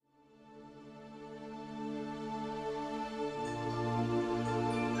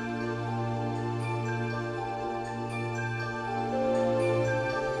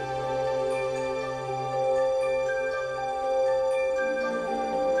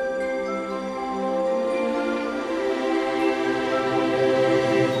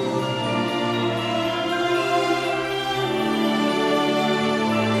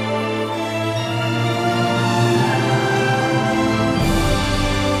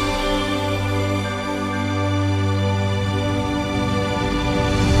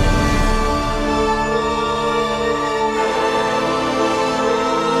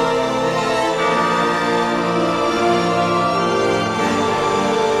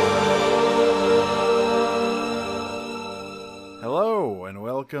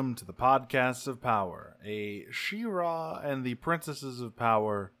welcome to the Podcast of Power, a She-Ra and the Princesses of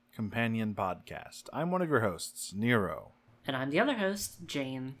Power companion podcast. I'm one of your hosts, Nero. And I'm the other host,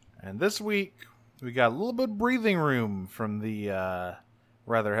 Jane. And this week, we got a little bit of breathing room from the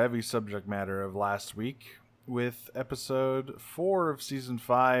rather heavy subject matter of last week with episode 4 of season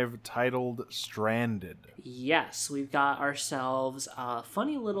 5 titled Stranded. Yes, we've got ourselves a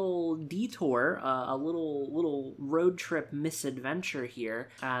funny little detour, a little road trip misadventure here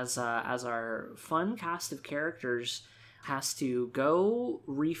as our fun cast of characters has to go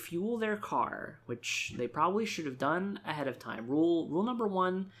refuel their car, which they probably should have done ahead of time. Rule number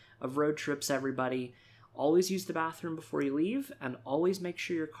 1 of road trips, everybody. Always use the bathroom before you leave, and always make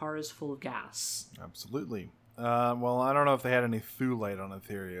sure your car is full of gas. Absolutely. Well, I don't know if they had any thulite on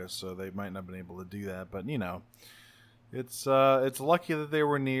Etheria, so they might not have been able to do that. But, you know, it's lucky that they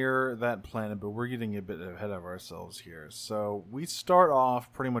were near that planet, but we're getting a bit ahead of ourselves here. So we start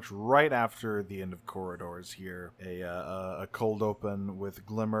off pretty much right after the end of Corridors here. A cold open with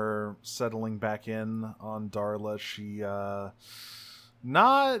Glimmer settling back in on Darla. She,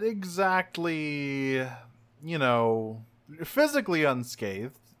 not exactly, physically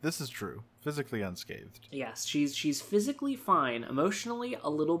unscathed. This is true. Physically unscathed. Yes, she's physically fine. Emotionally, a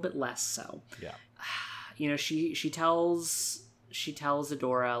little bit less so. Yeah. She tells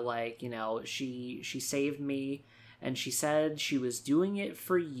Adora, like, she saved me, and she said she was doing it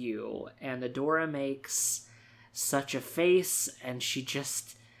for you. And Adora makes such a face, and she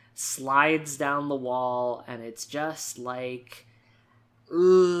just slides down the wall, and it's just like,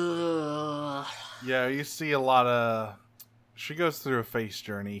 ugh. Yeah, you see a lot of... She goes through a face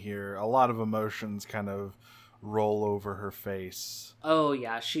journey here. A lot of emotions kind of roll over her face. Oh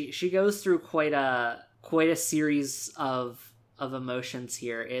yeah, she goes through quite a series of emotions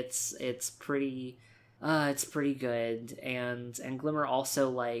here. It's pretty good, and Glimmer also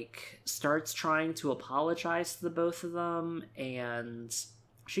like starts trying to apologize to the both of them, and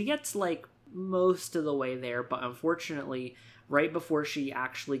she gets like most of the way there, but unfortunately, right before she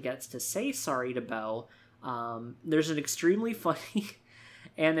actually gets to say sorry to Bo, there's an extremely funny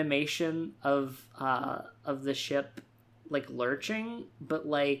animation of the ship like lurching, but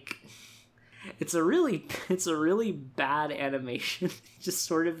like it's a really bad animation. Just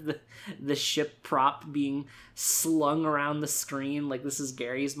sort of the ship prop being slung around the screen like this is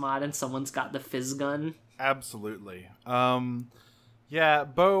Gary's mod and someone's got the fizz gun. Absolutely. Yeah,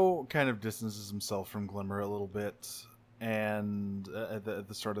 Bo kind of distances himself from Glimmer a little bit. And at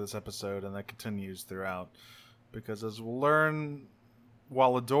the start of this episode, and that continues throughout, because as we'll learn,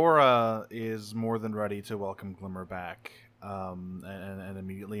 while Adora is more than ready to welcome Glimmer back, and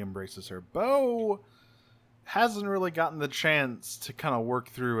immediately embraces her, Bo hasn't really gotten the chance to kind of work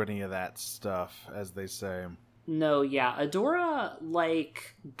through any of that stuff, as they say. No, yeah, Adora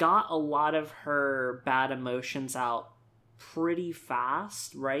like got a lot of her bad emotions out pretty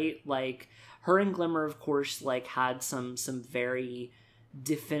fast, right? Like, her and Glimmer, of course, like had some very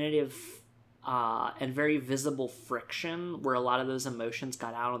definitive and very visible friction where a lot of those emotions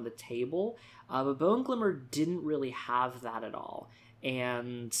got out on the table. But Bo and Glimmer didn't really have that at all.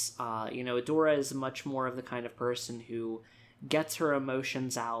 And, Adora is much more of the kind of person who gets her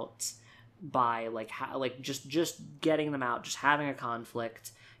emotions out by just getting them out, just having a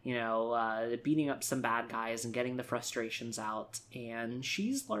conflict, beating up some bad guys and getting the frustrations out. And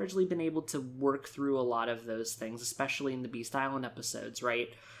she's largely been able to work through a lot of those things, especially in the Beast Island episodes, right?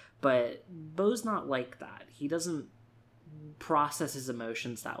 But Bo's not like that. He doesn't process his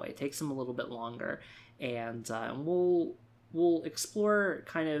emotions that way. It takes him a little bit longer. And we'll explore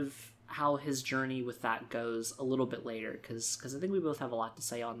kind of how his journey with that goes a little bit later, because I think we both have a lot to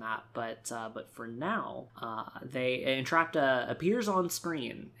say on that. But for now, Entrapta appears on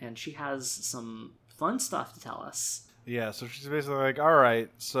screen, and she has some fun stuff to tell us. Yeah, so she's basically like, all right,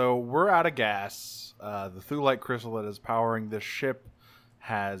 so we're out of gas. The thulite crystal that is powering this ship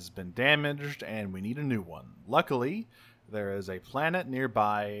has been damaged, and we need a new one. Luckily, there is a planet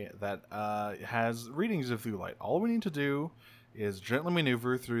nearby that has readings of thulite. All we need to do is gently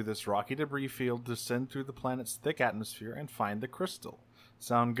maneuver through this rocky debris field, descend through the planet's thick atmosphere, and find the crystal.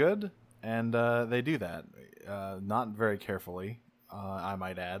 Sound good? And they do that. Not very carefully, I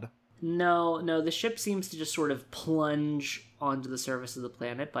might add. No, the ship seems to just sort of plunge onto the surface of the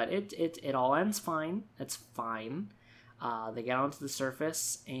planet, but it all ends fine. It's fine. They get onto the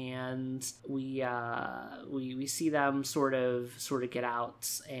surface, and we see them sort of get out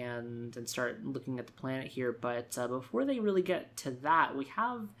and start looking at the planet here. But before they really get to that, we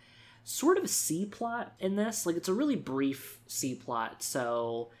have sort of a C plot in this. Like, it's a really brief C plot,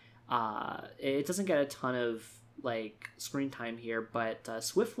 so it doesn't get a ton of like screen time here, but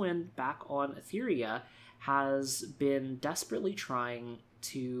Swiftwind back on Etheria has been desperately trying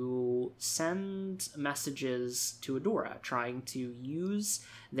to send messages to Adora, trying to use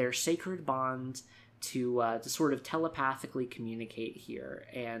their sacred bond to sort of telepathically communicate here.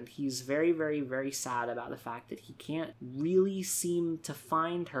 And he's very, very, very sad about the fact that he can't really seem to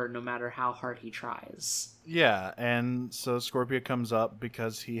find her no matter how hard he tries. Yeah, and so Scorpia comes up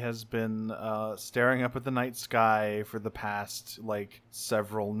because he has been staring up at the night sky for the past, like,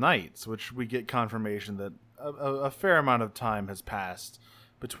 several nights, which we get confirmation that a fair amount of time has passed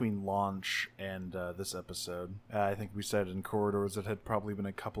between launch and this episode. I think we said in Corridors it had probably been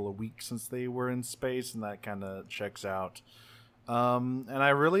a couple of weeks since they were in space, and that kind of checks out. And I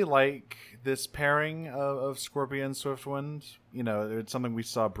really like this pairing of Scorpia and Swiftwind. You know, it's something we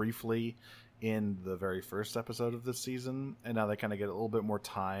saw briefly in the very first episode of this season, and now they kind of get a little bit more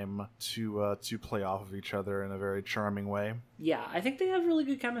time to play off of each other in a very charming way. Yeah, I think they have really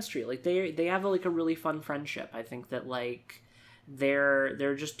good chemistry. Like they have like a really fun friendship. I think that like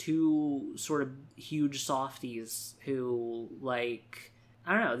they're just two sort of huge softies who, like,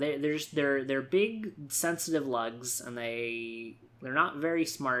 I don't know, they're big sensitive lugs, and they're not very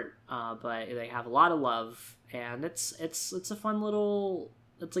smart, but they have a lot of love, and it's a fun little,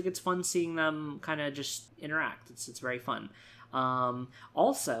 it's fun seeing them kind of just interact. It's very fun.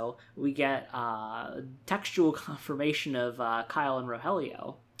 Also, we get textual confirmation of Kyle and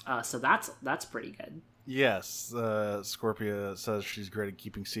Rogelio, so that's pretty good. Yes, Scorpia says she's great at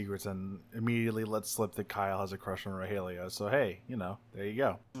keeping secrets and immediately lets slip that Kyle has a crush on Rogelio. So hey, you know, there you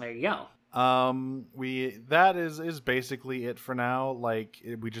go. There you go. That is basically it for now. Like,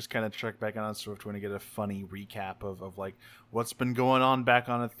 we just kind of check back on Swiftwind to get a funny recap of like what's been going on back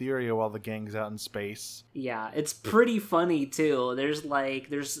on Etheria while the gang's out in space. Yeah, it's pretty funny too.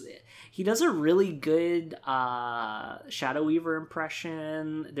 He does a really good Shadow Weaver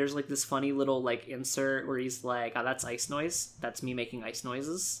impression. There's like this funny little like insert where he's like, "Oh, that's ice noise. That's me making ice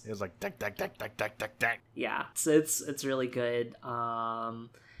noises." It's like deck deck deck deck deck deck deck. Yeah, so it's really good.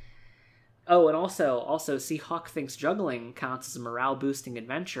 Oh, and also, Seahawk thinks juggling counts as a morale-boosting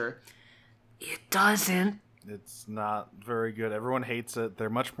adventure. It doesn't. It's not very good. Everyone hates it. They're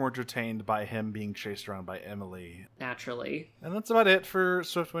much more entertained by him being chased around by Emily. Naturally. And that's about it for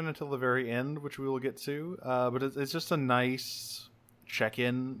Swiftwind until the very end, which we will get to. But it's just a nice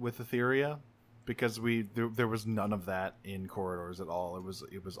check-in with Etheria, because there was none of that in Corridors at all. It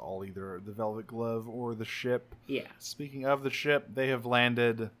was all either the Velvet Glove or the ship. Yeah. Speaking of the ship, they have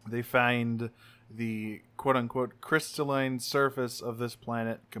landed. They find the quote-unquote crystalline surface of this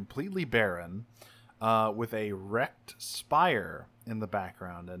planet completely barren, with a wrecked spire in the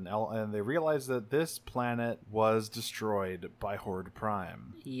background, and they realize that this planet was destroyed by Horde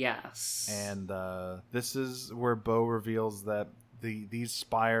Prime. Yes. And this is where Bo reveals that these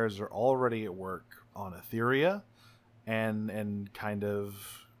spires are already at work on Etheria, and kind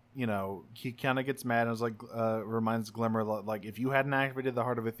of, you know, he kind of gets mad and is like, reminds Glimmer, like, if you hadn't activated the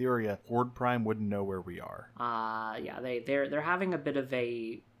Heart of Etheria, Horde Prime wouldn't know where we are. Yeah, they're having a bit of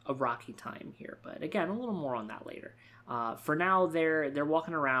a rocky time here, but again, a little more on that later. For now, they're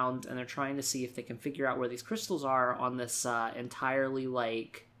walking around and they're trying to see if they can figure out where these crystals are on this entirely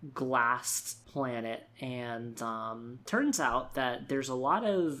like glassed planet, and turns out that there's a lot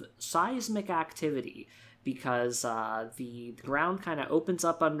of seismic activity because the ground kind of opens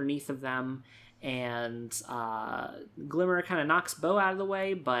up underneath of them, and Glimmer kind of knocks Bo out of the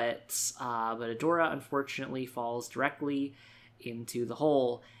way, but Adora unfortunately falls directly into the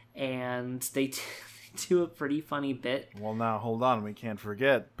hole, and they do a pretty funny bit. Well, now, hold on. We can't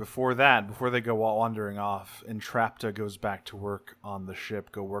forget. Before they go wandering off, Entrapta goes back to work on the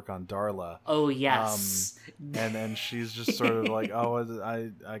ship, go work on Darla. Oh, yes. And she's just sort of like, oh,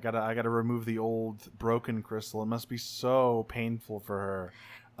 I gotta remove the old broken crystal. It must be so painful for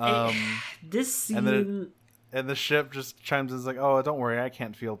her. This scene... And the ship just chimes in, is like, oh, don't worry, I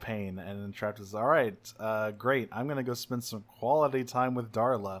can't feel pain. And Entrapta's, all right, great. I'm going to go spend some quality time with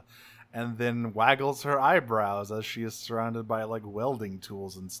Darla. And then waggles her eyebrows as she is surrounded by, like, welding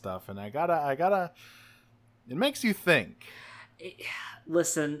tools and stuff. And I gotta, it makes you think.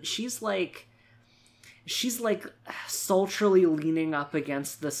 Listen, she's like sultrily leaning up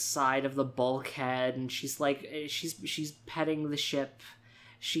against the side of the bulkhead, and she's petting the ship.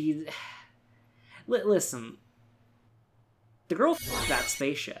 Listen, the girl that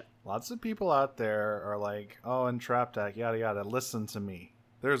spaceship. Lots of people out there are like, oh, Entrapta, yada yada. Listen to me.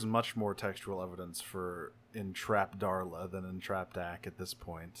 There's much more textual evidence for Entrap Darla than Entrapta at this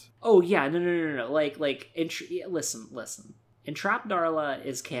point. Oh yeah, no. Listen. Entrap Darla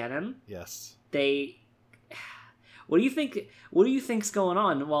is canon. Yes. What do you think? What do you think's going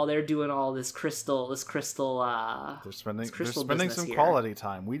on while they're doing all this crystal? They're spending some here? quality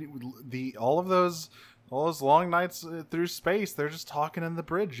time. All those long nights through space, they're just talking in the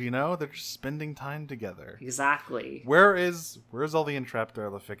bridge. They're just spending time together. Exactly. Where's all the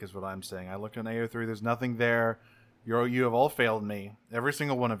Entrapta, Lefic, is what I'm saying. I looked on AO3. There's nothing there. You have all failed me. Every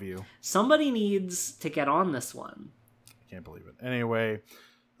single one of you. Somebody needs to get on this one. I can't believe it. Anyway,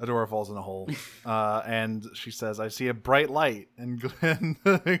 Adora falls in a hole, and she says, "I see a bright light." And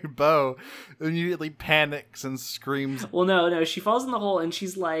Bo immediately panics and screams. Well, no. She falls in the hole, and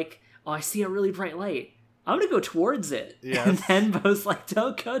she's like, "Oh, I see a really bright light. I'm gonna go towards it." Yes. And then Bo's like,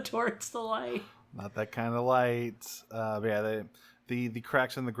 "Don't go towards the light. Not that kind of light." The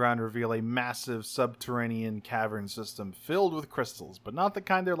cracks in the ground reveal a massive subterranean cavern system filled with crystals, but not the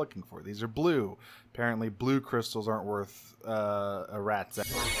kind they're looking for. These are blue. Apparently, blue crystals aren't worth a rat's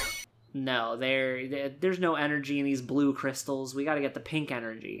ass. No, there's no energy in these blue crystals. We got to get the pink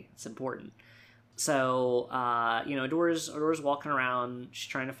energy. It's important. So, Adora's walking around. She's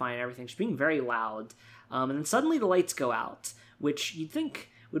trying to find everything. She's being very loud. And then suddenly the lights go out, which you'd think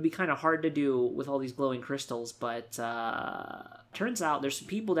would be kind of hard to do with all these glowing crystals, but turns out there's some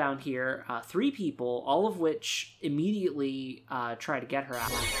people down here, 3 people, all of which immediately try to get her out.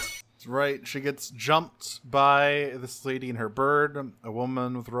 That's right. She gets jumped by this lady and her bird, a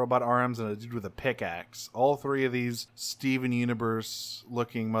woman with robot arms, and a dude with a pickaxe. All 3 of these Steven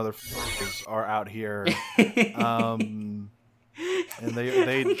Universe-looking motherfuckers are out here. And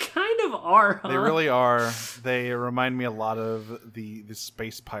they kind of are, huh? They really are. They remind me a lot of the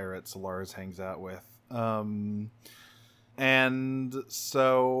space pirates Lars hangs out with. And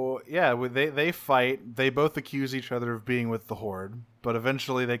so, yeah, they fight. They both accuse each other of being with the Horde, but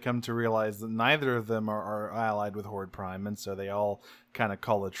eventually they come to realize that neither of them are allied with Horde Prime, and so they all kind of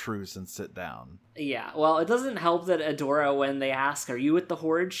call a truce and sit down. Yeah, well, it doesn't help that Adora, when they ask, "Are you with the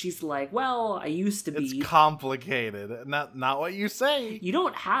Horde?" she's like, "Well, I used to be." It's complicated. Not what you say. You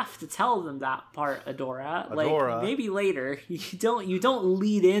don't have to tell them that part, Adora. Adora. Like, maybe later. You don't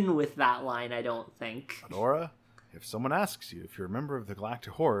lead in with that line, I don't think. Adora, if someone asks you if you're a member of the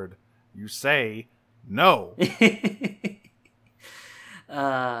Galactic Horde, you say no.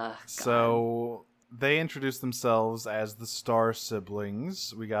 So they introduce themselves as the Star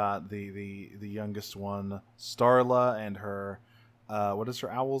siblings. We got the youngest one, Starla, and her what is her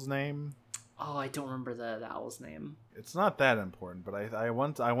owl's name? Oh, I don't remember the owl's name. It's not that important, but I don't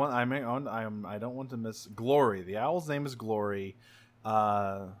want to miss Glory. The owl's name is Glory.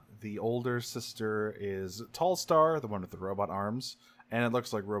 The older sister is Tall Star, the one with the robot arms, and it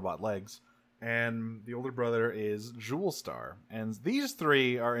looks like robot legs. And the older brother is Jewel Star. And these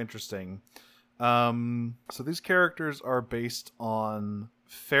 3 are interesting. So these characters are based on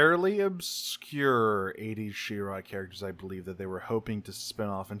fairly obscure 80s She-Ra characters, I believe, that they were hoping to spin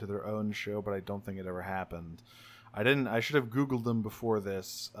off into their own show, but I don't think it ever happened. I should have Googled them before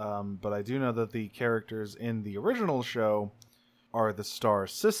this, but I do know that the characters in the original show are the Star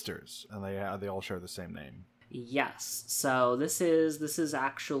sisters, and they all share the same name. Yes. So this is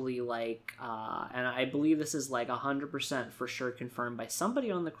actually like, and I believe this is like 100% for sure confirmed by somebody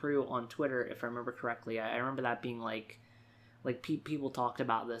on the crew on Twitter, if I remember correctly. I remember that being like people talked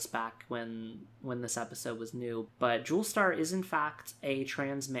about this back when this episode was new. But Jewel Star is in fact a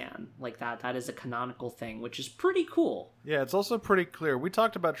trans man. Like that is a canonical thing, which is pretty cool. Yeah, it's also pretty clear. We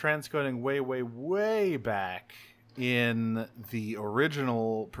talked about transcoding way back in the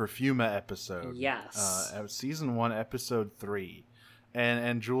original Perfuma episode. Yes. Season 1, episode 3.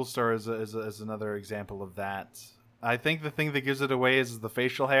 And Jewel Star is another example of that. I think the thing that gives it away is the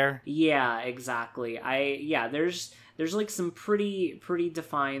facial hair. Yeah, exactly. There's like some pretty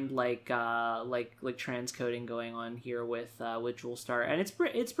defined like transcoding going on here with Jewel Star, and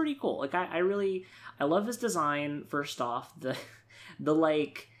it's pretty cool. Like I love his design. First off, the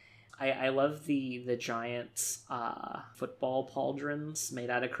like I love the giant football pauldrons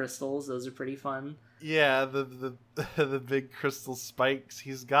made out of crystals. Those are pretty fun. Yeah, the the big crystal spikes.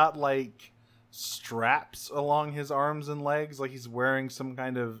 He's got like straps along his arms and legs, like he's wearing some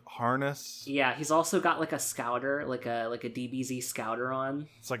kind of harness. Yeah, he's also got like a scouter, like a DBZ scouter on.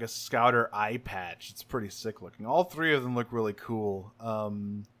 It's like a scouter eye patch. It's pretty sick looking. All 3 of them look really cool.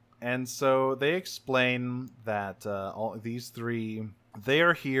 And so they explain that all these 3, they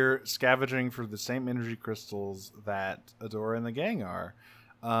are here scavenging for the same energy crystals that Adora and the gang are,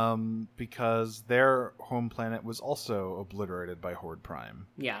 because their home planet was also obliterated by Horde Prime.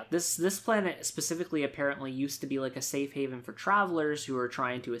 Yeah, this planet specifically apparently used to be like a safe haven for travelers who are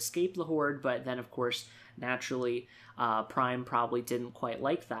trying to escape the Horde, but then of course Naturally, Prime probably didn't quite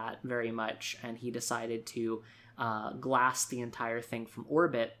like that very much, and he decided to glass the entire thing from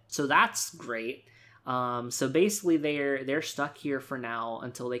orbit. So that's great. So basically, they're stuck here for now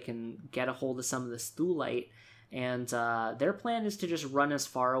until they can get a hold of some of this thulite. And their plan is to just run as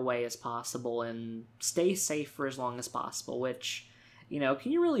far away as possible and stay safe for as long as possible, which,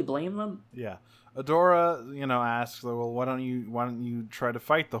 can you really blame them? Yeah. Adora, asks, well, why don't you try to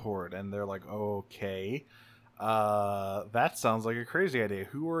fight the Horde? And they're like, okay, that sounds like a crazy idea.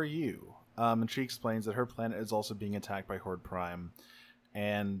 Who are you? And she explains that her planet is also being attacked by Horde Prime.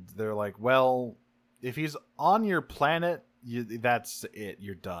 And they're like, well, if he's on your planet, that's it.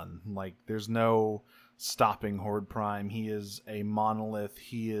 You're done. Like, there's no stopping Horde Prime. He is a monolith.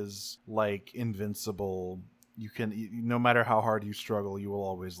 He is, like, invincible. No matter how hard you struggle, you will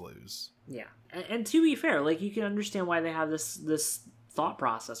always lose. Yeah. And to be fair, like, you can understand why they have this thought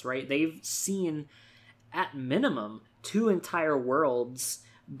process, right? They've seen, at minimum, 2 entire worlds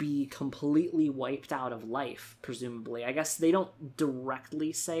be completely wiped out of life, presumably. I guess they don't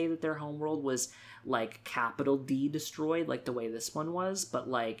directly say that their homeworld was, like, capital D destroyed, like the way this one was, but,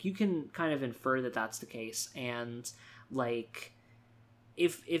 like, you can kind of infer that that's the case. And, like,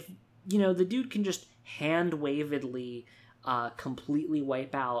 if the dude can just hand-wavedly completely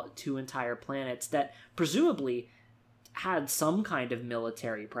wipe out 2 entire planets that presumably had some kind of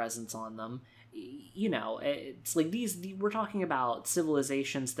military presence on them, it's like we're talking about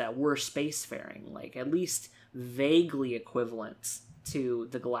civilizations that were spacefaring, like at least vaguely equivalent to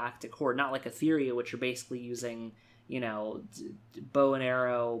the Galactic Horde, not like Etheria, which are basically using, bow and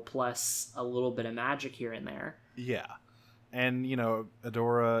arrow plus a little bit of magic here and there. Yeah. And,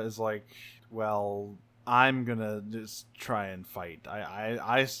 Adora is like, well, I'm gonna just try and fight.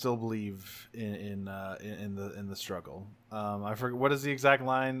 I still believe in the struggle. I forget what is the exact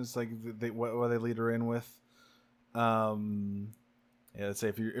line. It's like what they lead her in with. Yeah, let's say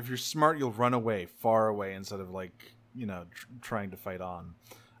if you're smart, you'll run away, far away, instead of like trying to fight on.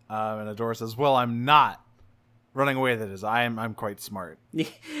 And Adora says, "Well, I'm not running away. That is, I'm quite smart."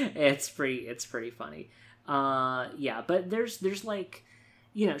 It's pretty funny. Yeah, but there's like,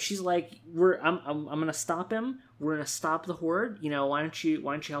 she's like, I'm gonna stop him. We're gonna stop the Horde. Why don't you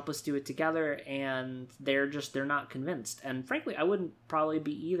help us do it together? And they're not convinced. And frankly, I wouldn't probably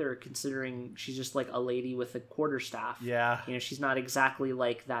be either, considering she's just like a lady with a quarterstaff. Yeah. She's not exactly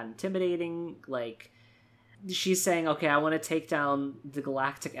like that intimidating. Like, she's saying, okay, I want to take down the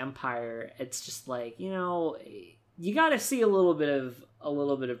Galactic Empire. It's just like, you got to see a little bit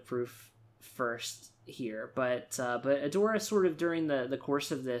of proof first here, but Adora sort of during the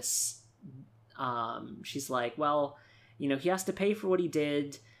course of this, she's like, well, he has to pay for what he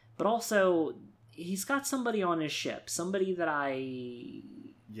did, but also he's got somebody on his ship, somebody that I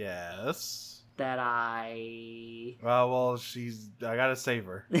gotta save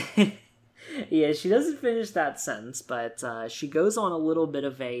her. Yeah, she doesn't finish that sentence, but she goes on a little bit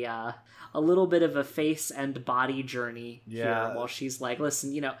of a face and body journey here, while she's like,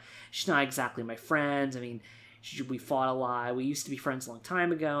 listen, she's not exactly my friend. I mean, we fought a lot. We used to be friends a long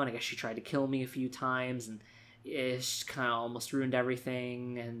time ago, and I guess she tried to kill me a few times, and she kind of almost ruined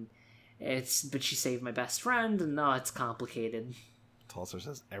everything. And but she saved my best friend, and no, it's complicated. Tulsa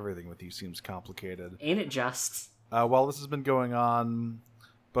says everything with you seems complicated. Ain't it just? While this has been going on,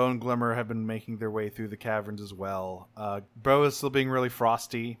 Bo and Glimmer have been making their way through the caverns as well. Bo is still being really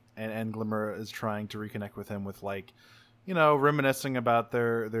frosty, and Glimmer is trying to reconnect with him with, like, reminiscing about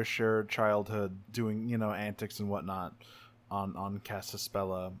their shared childhood, doing, antics and whatnot on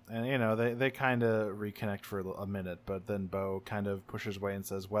Castaspella. And, they kind of reconnect for a minute, but then Bo kind of pushes away and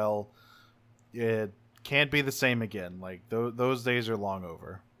says, well, it can't be the same again. Like, those days are long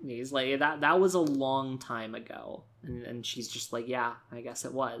over. He's like, that was a long time ago. And she's just like, yeah, I guess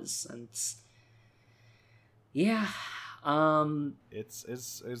it was. And yeah.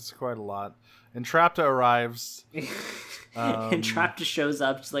 It's quite a lot. Entrapta arrives. Entrapta shows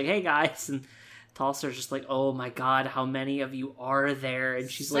up. She's like, hey guys. And Talstar's just like, oh my god, how many of you are there? And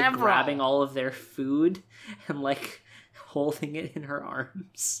she's like grabbing all of their food and like holding it in her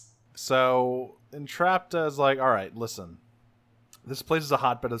arms. So Entrapta is like, all right, listen. This place is a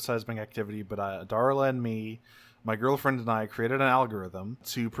hotbed of seismic activity, but Darla and me, my girlfriend and I, created an algorithm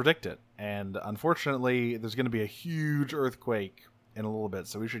to predict it. And unfortunately, there's going to be a huge earthquake in a little bit,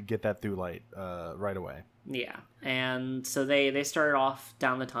 so we should get that thulite right away. Yeah, and so they started off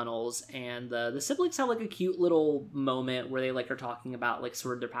down the tunnels, and the siblings have like a cute little moment where they like are talking about like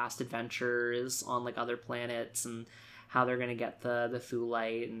sort of their past adventures on like other planets and how they're going to get the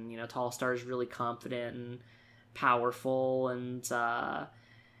thulite. And Tallstar is really confident and powerful, and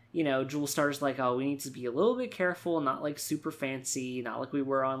Jewel Star's like, oh, we need to be a little bit careful, not like super fancy, not like we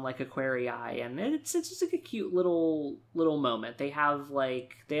were on like Aquarii, and it's just like a cute little moment. They have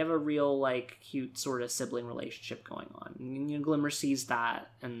a real like cute sort of sibling relationship going on. And, Glimmer sees that,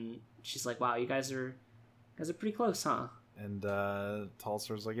 and she's like, wow, you guys are pretty close, huh? And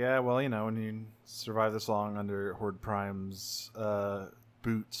Tallstar's like, yeah, well, when you survive this long under Horde Prime's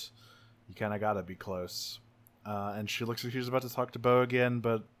boot, you kind of gotta be close. And she looks like she's about to talk to Bo again,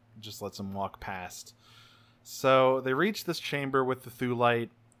 but just lets him walk past. So they reach this chamber with the Thulite,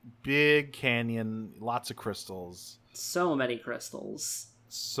 big canyon, lots of crystals. So many crystals.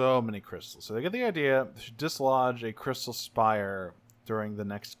 So they get the idea to dislodge a crystal spire during the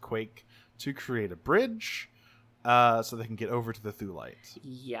next quake to create a bridge, so they can get over to the Thulite.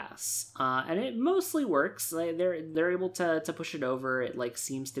 Yes, and it mostly works. They're able to push it over. It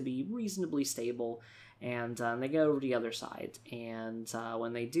seems to be reasonably stable. And they go over to the other side. And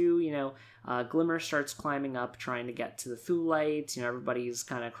when they do, Glimmer starts climbing up, trying to get to the Thulite. Everybody's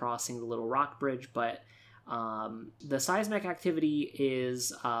kind of crossing the little rock bridge, but the seismic activity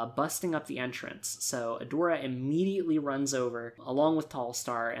is busting up the entrance. So Adora immediately runs over, along with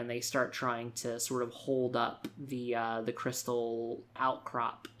Tallstar, and they start trying to sort of hold up the crystal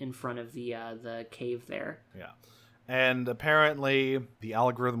outcrop in front of the cave there. Yeah. And apparently the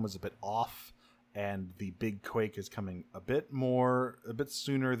algorithm was a bit off. And the big quake is coming a bit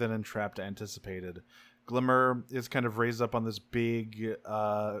sooner than Entrapta anticipated. Glimmer is kind of raised up on this big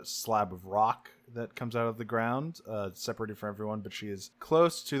slab of rock that comes out of the ground, separated from everyone, but she is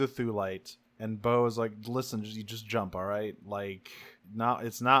close to the Thulite. And Bo is like, listen, you just jump, all right?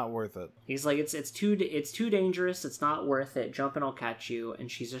 It's not worth it. He's like, it's too dangerous. It's not worth it. Jump and I'll catch you. And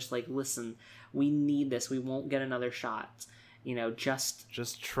she's just like, listen, we need this. We won't get another shot.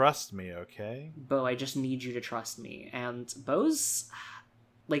 Just trust me, okay? Bo, I just need you to trust me. And Bo's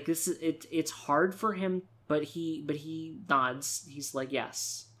like, it's hard for him, but he nods. He's like,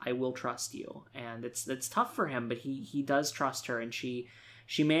 yes, I will trust you. And it's tough for him, but he does trust her, and she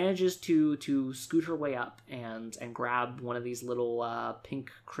manages to scoot her way up and grab one of these little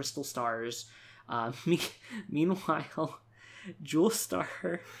pink crystal stars. Meanwhile, Jewel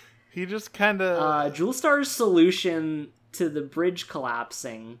Star, he just kind of Jewel Star's solution to the bridge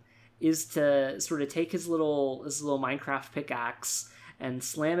collapsing is to sort of take his little Minecraft pickaxe and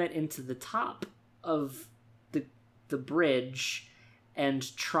slam it into the top of the bridge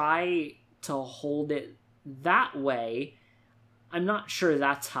and try to hold it that way. I'm not sure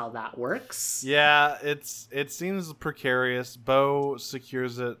that's how that works. Yeah, it seems precarious. Bo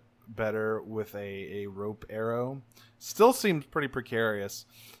secures it better with a rope arrow. Still seems pretty precarious.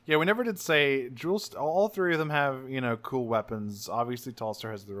 Yeah, we never did say all three of them have, cool weapons. Obviously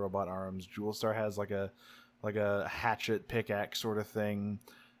Tallstar has the robot arms. Jewel Star has like a hatchet pickaxe sort of thing.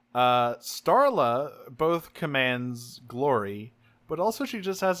 Starla both commands glory, but also she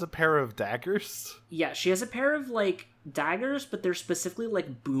just has a pair of daggers. Yeah, she has a pair of daggers, but they're specifically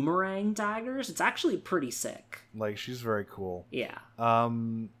boomerang daggers. It's actually pretty sick. She's very cool. Yeah.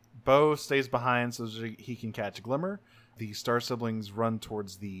 Bo stays behind so he can catch Glimmer. The Star siblings run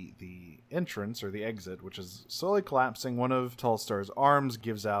towards the entrance, or the exit, which is slowly collapsing. One of Tallstar's arms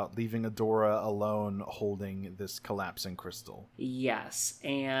gives out, leaving Adora alone holding this collapsing crystal. Yes,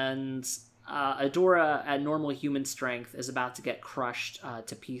 and Adora, at normal human strength, is about to get crushed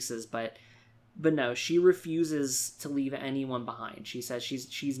to pieces, but no, she refuses to leave anyone behind. She says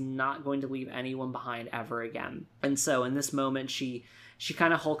she's not going to leave anyone behind ever again. And so in this moment, she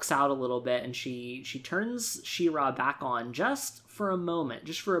kind of hulks out a little bit, and she turns She-Ra back on just for a moment,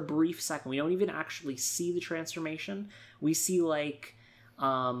 just for a brief second. We don't even actually see the transformation. We see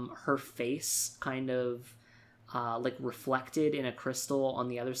her face kind of reflected in a crystal on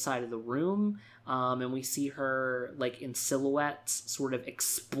the other side of the room, and we see her in silhouette sort of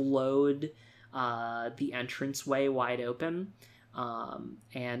explode the entranceway wide open,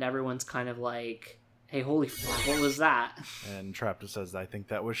 and everyone's kind of like, hey, holy fuck, what was that? And Entrapta says, I think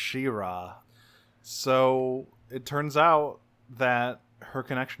that was She-Ra. So it turns out that her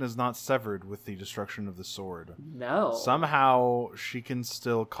connection is not severed with the destruction of the sword. No. Somehow she can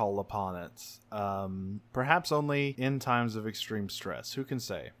still call upon it. Perhaps only in times of extreme stress. Who can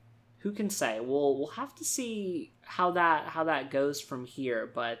say? Who can say? We'll have to see how that goes from here,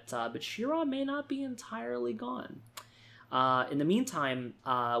 but She-Ra may not be entirely gone. In the meantime,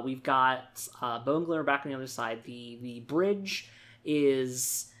 we've got Bo and Glimmer back on the other side. The bridge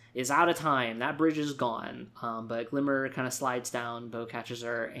is out of time. That bridge is gone. But Glimmer kind of slides down. Bo catches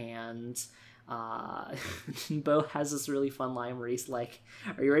her, and Bo has this really fun line where he's like,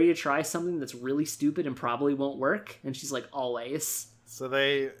 "Are you ready to try something that's really stupid and probably won't work?" And she's like, "Always." So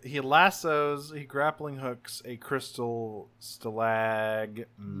he lassos, he grappling hooks a crystal stalag.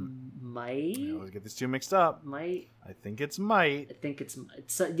 Might. I always get these two mixed up. Might. I think it's might. I think it's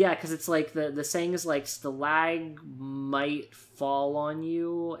yeah, because it's like the saying is like stalag might fall on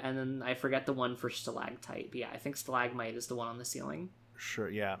you, and then I forget the one for stalactite. But yeah, I think stalagmite is the one on the ceiling. Sure,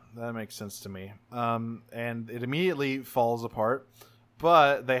 yeah, that makes sense to me. And it immediately falls apart,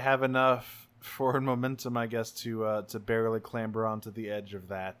 but they have enough forward momentum, I guess, to barely clamber onto the edge of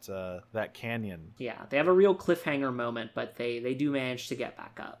that canyon. Yeah, they have a real cliffhanger moment, but they do manage to get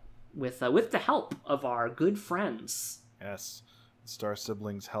back up with the help of our good friends. Yes, the Star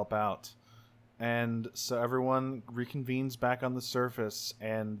Siblings help out. And so everyone reconvenes back on the surface,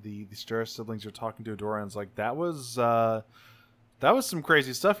 and the Star Siblings are talking to Adora, and it's like, that was some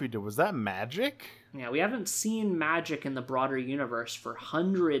crazy stuff you did. Was that magic? Yeah, we haven't seen magic in the broader universe for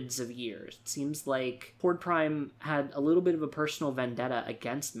hundreds of years. It seems like Horde Prime had a little bit of a personal vendetta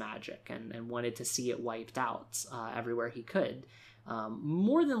against magic and wanted to see it wiped out everywhere he could.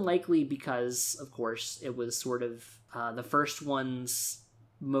 More than likely because, of course, it was sort of the first one's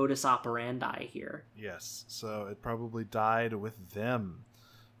modus operandi here. Yes, so it probably died with them.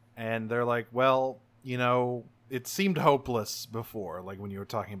 And they're like, well, it seemed hopeless before, like when you were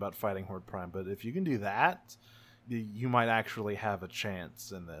talking about fighting Horde Prime, but if you can do that, you might actually have a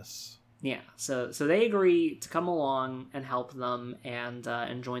chance in this. Yeah, so they agree to come along and help them and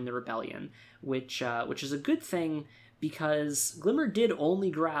join the rebellion, which is a good thing because Glimmer did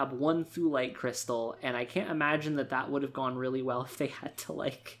only grab one Thulite crystal, and I can't imagine that would have gone really well if they had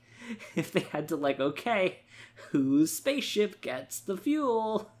to okay, whose spaceship gets the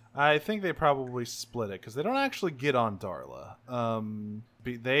fuel? I think they probably split it because they don't actually get on Darla.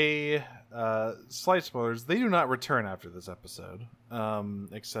 They slight spoilers, they do not return after this episode,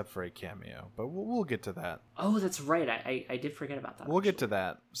 except for a cameo. But we'll get to that. Oh, that's right. I did forget about that. We'll get to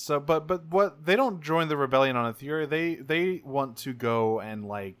that. So, but what they don't join the rebellion on Etheria. They want to go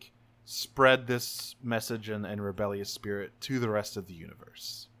and spread this message and rebellious spirit to the rest of the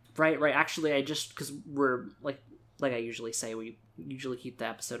universe. Right. Actually, I just because we're like I usually say, we usually keep the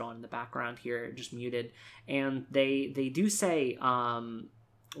episode on in the background here, just muted, and they do say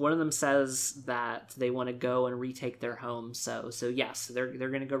one of them says that they want to go and retake their home. So yes, they're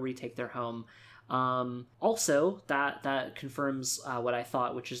going to go retake their home. Also, that confirms what I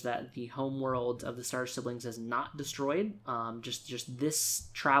thought, which is that the home world of the Star Siblings is not destroyed. Just this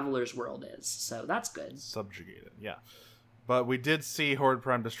traveler's world is. So that's good. Subjugated, yeah. But we did see Horde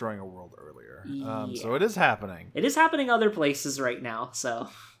Prime destroying a world earlier. Yeah. So it is happening. It is happening other places right now, so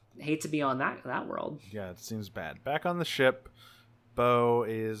hate to be on that world. Yeah, it seems bad. Back on the ship, Bo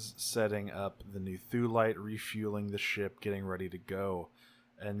is setting up the new Thulite, refueling the ship, getting ready to go.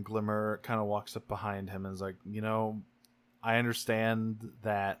 And Glimmer kind of walks up behind him and is like, I understand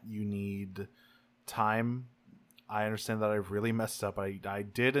that you need time. I understand that I've really messed up. I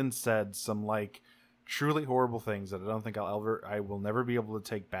did and said some truly horrible things that I don't think I will never be able to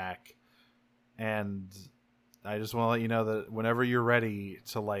take back. And I just want to let you know that whenever you're ready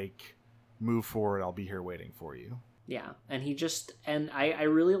to move forward, I'll be here waiting for you. Yeah, and I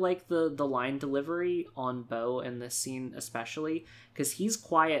really like the line delivery on Bo in this scene especially, because he's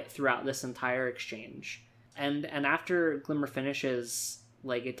quiet throughout this entire exchange. And after Glimmer finishes,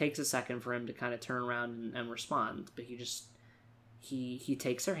 it takes a second for him to kind of turn around and respond, but he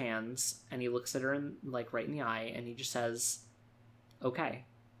takes her hands and he looks at her in, right in the eye, and he just says, okay.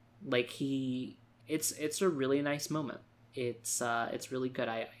 It's a really nice moment. It's really good.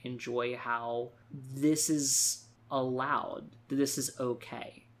 I enjoy how this is allowed, that this is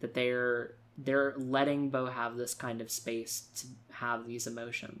okay, that they're letting Bo have this kind of space to have these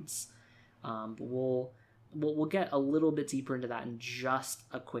emotions. But we'll get a little bit deeper into that in just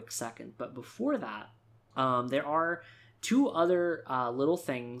a quick second. But before that, there are two other little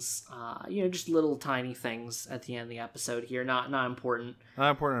things, just little tiny things at the end of the episode here. Not important. Not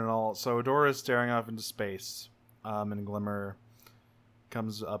important at all. So Adora is staring off into space, and Glimmer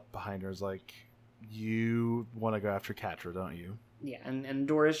comes up behind her, is like, you want to go after Catra, don't you? Yeah, and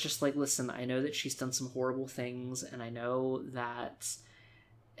Adora's just like, listen, I know that she's done some horrible things, and I know that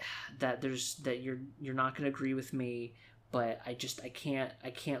you're not going to agree with me, but I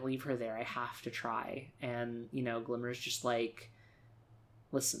can't leave her there. I have to try. And, Glimmer's just like,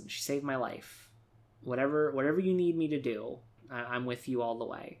 listen, she saved my life. Whatever you need me to do, I'm with you all the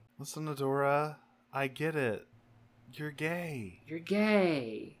way. Listen, Adora, I get it. You're gay. You're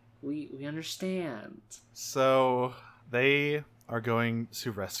gay. We understand. So they are going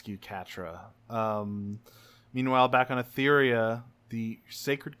to rescue Catra. Meanwhile, back on Etheria, the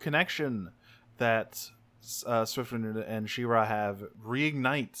sacred connection that Swiftwind and She-Ra have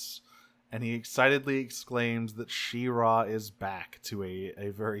reignites, and he excitedly exclaims that She-Ra is back to a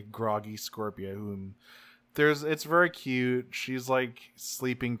very groggy Scorpio, whom it's very cute. She's like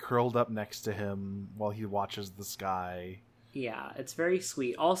sleeping curled up next to him while he watches the sky. Yeah, it's very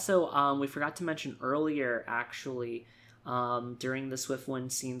sweet. Also, we forgot to mention earlier, actually, during the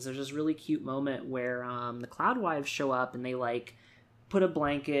Swiftwind scenes, there's this really cute moment where the Cloudwives show up and they like put a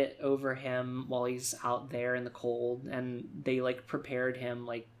blanket over him while he's out there in the cold, and they like prepared him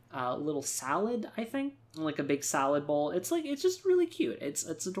like a little salad, I think, like a big salad bowl. It's just really cute. It's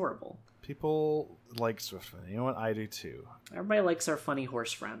adorable. People like Swiftwind. You know what? I do too. Everybody likes our funny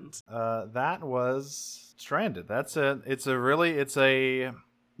horse friends. That was Stranded. That's it. It's a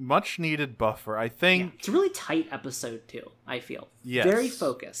much needed buffer, I think. Yeah, it's a really tight episode too, I feel. Yes. Very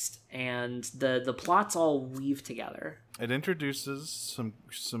focused, and the plots all weave together. It introduces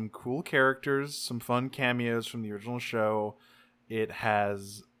some cool characters, some fun cameos from the original show. It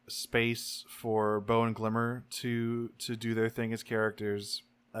has space for Bo and Glimmer to do their thing as characters.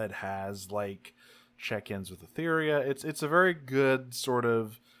 It has like check-ins with Etheria. It's a very good sort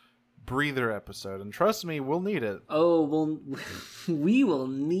of breather episode, and trust me, we'll need it. Oh, we will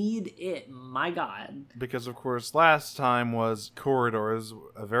need it, my god. Because of course last time was Corridors,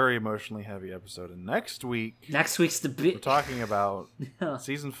 a very emotionally heavy episode, and next week's the big we're talking about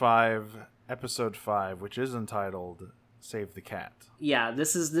season 5 episode 5, which is entitled Save the Cat. Yeah,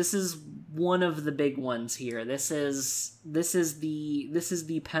 this is one of the big ones here. This is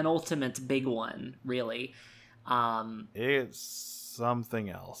the penultimate big one, really. It's something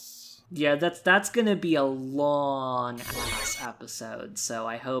else. Yeah, that's gonna be a long ass episode. So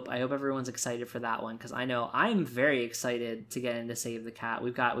I hope everyone's excited for that one, because I know I'm very excited to get into Save the Cat.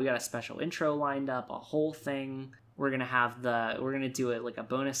 We got a special intro lined up, a whole thing. We're gonna do it like a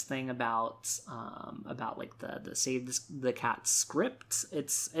bonus thing about like the Save the Cat script.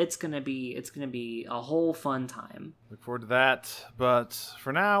 It's gonna be a whole fun time. Look forward to that. But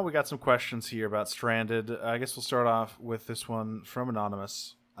for now, we got some questions here about Stranded. I guess we'll start off with this one from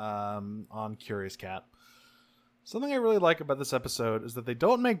Anonymous on Curious Cat. Something I really like about this episode is that they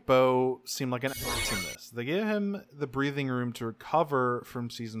don't make Bo seem like an ass in this. They give him the breathing room to recover from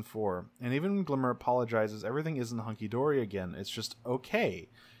season 4. And even when Glimmer apologizes, everything isn't hunky-dory again. It's just okay.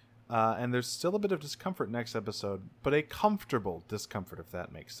 And there's still a bit of discomfort next episode, but a comfortable discomfort, if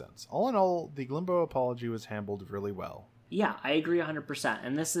that makes sense. All in all, the Glimbo apology was handled really well. Yeah, I agree 100%.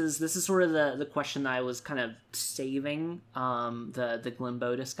 And this is sort of the question that I was kind of saving the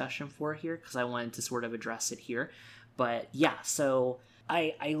Glimbo discussion for here, because I wanted to sort of address it here. But yeah, so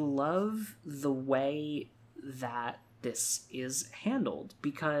I love the way that this is handled,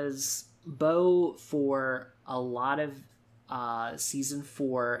 because Bo, for a lot of season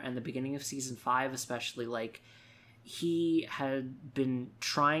 4 and the beginning of season 5 especially, like, he had been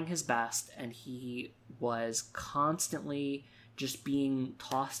trying his best, and he was constantly just being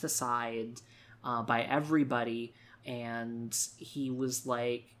tossed aside by everybody, and he was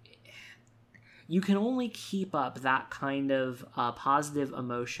like, you can only keep up that kind of positive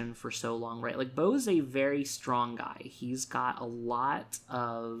emotion for so long, right? Like, Bo's a very strong guy. He's got a lot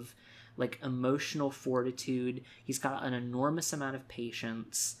of like emotional fortitude. He's got an enormous amount of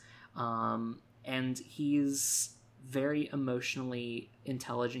patience, and he's very emotionally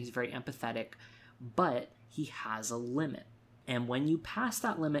intelligent. He's very empathetic, but he has a limit. And when you pass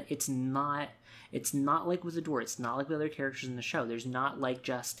that limit, it's not like with Adora. It's not like with other characters in the show. There's not like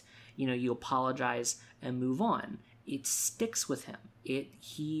just, you apologize and move on. It sticks with him.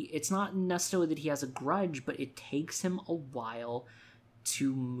 It's not necessarily that he has a grudge, but it takes him a while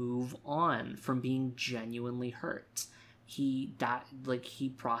to move on from being genuinely hurt. He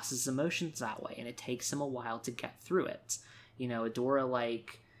processes emotions that way, and it takes him a while to get through it. Adora,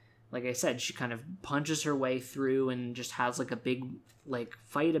 like I said, she kind of punches her way through and just has like a big like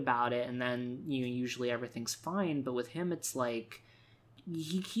fight about it, and then usually everything's fine. But with him, it's like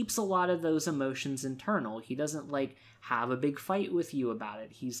he keeps a lot of those emotions internal. He doesn't like have a big fight with you about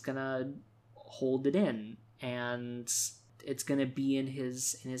it. He's gonna hold it in, and it's gonna be in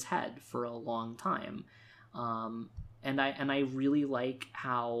his head for a long time. And I really like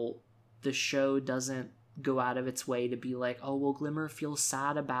how the show doesn't go out of its way to be like, oh, well, Glimmer feels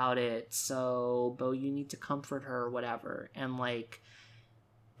sad about it, so Bo, you need to comfort her or whatever. And like,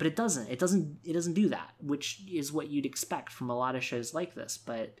 but it doesn't do that, which is what you'd expect from a lot of shows like this.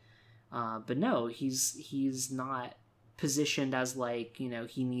 But no, he's not positioned as like,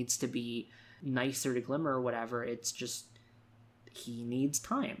 he needs to be nicer to Glimmer or whatever. It's just he needs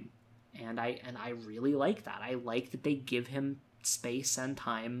time. And I really like that. I like that they give him space and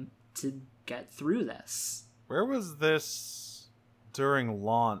time to get through this. Where was this during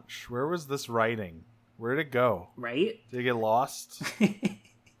launch? Where was this writing? Where'd it go? Right? Did it get lost?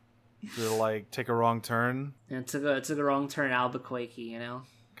 Did it, like, take a wrong turn? And it took a wrong turn, Albuquerque, you know?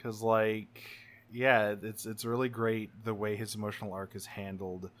 Because, like, yeah, it's really great the way his emotional arc is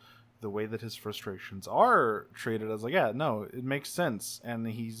handled, the way that his frustrations are treated as, like, yeah, no, it makes sense, and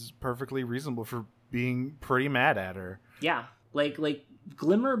he's perfectly reasonable for being pretty mad at her. Yeah, like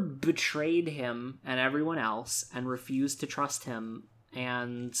Glimmer betrayed him and everyone else and refused to trust him,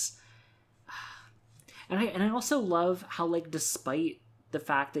 and I also love how, like, despite the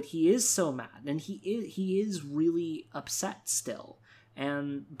fact that he is so mad and he is really upset still,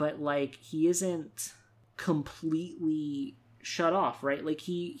 but like he isn't completely shut off, right? Like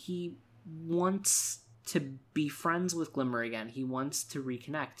he wants to be friends with Glimmer again. He wants to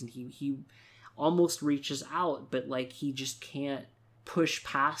reconnect, and he almost reaches out, but like he just can't push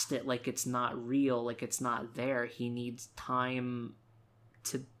past it, like it's not real, like it's not there. He needs time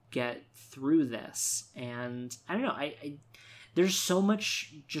to get through this, and I don't know, I there's so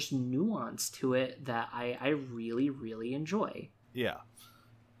much just nuance to it that I really, really enjoy. Yeah.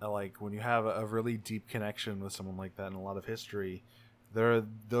 Like, when you have a really deep connection with someone like that in a lot of history,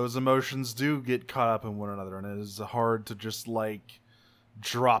 those emotions do get caught up in one another, and it is hard to just, like,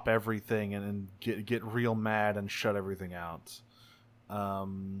 drop everything and get real mad and shut everything out.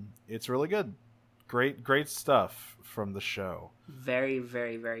 It's really good. Great stuff from the show. Very,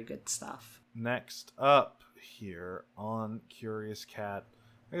 very, very good stuff. Next up here on Curious Cat,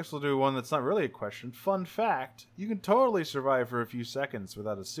 I guess we'll do one that's not really a question. Fun fact, you can totally survive for a few seconds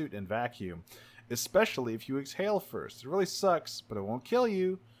without a suit and vacuum, especially if you exhale first. It really sucks, but it won't kill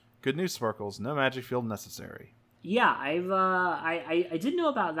you. Good news, Sparkles, no magic field necessary. Yeah, I did know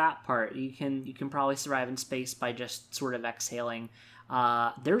about that part. You can probably survive in space by just sort of exhaling.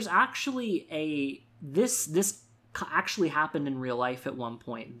 There's actually this actually happened in real life at one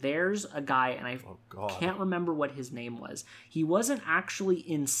point. There's a guy, and I can't remember what his name was. He wasn't actually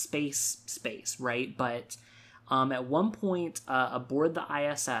in space, right? But at one point aboard the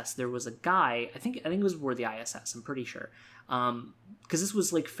ISS, there was a guy. I think it was aboard the ISS. I'm pretty sure, because this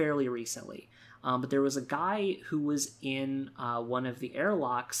was like fairly recently. But there was a guy who was in one of the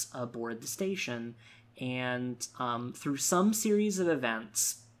airlocks aboard the station, and through some series of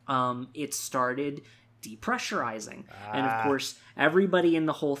events, it started depressurizing. And of course, everybody in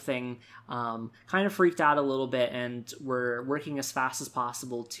the whole thing kind of freaked out a little bit, and were working as fast as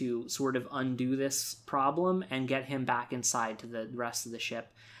possible to sort of undo this problem and get him back inside to the rest of the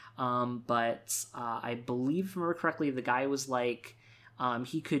ship. But I believe, if I remember correctly, the guy was like,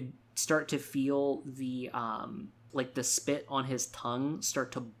 he could start to feel the like the spit on his tongue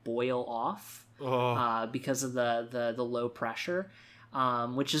start to boil off because of the low pressure,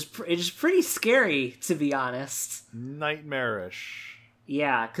 which is pretty scary, to be honest. Nightmarish.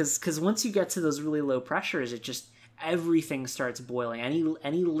 Yeah, because once you get to those really low pressures, it just everything starts boiling.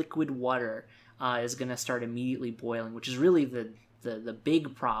 Any liquid water is going to start immediately boiling, which is really the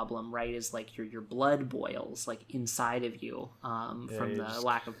big problem, right? Is like your blood boils like inside of you from the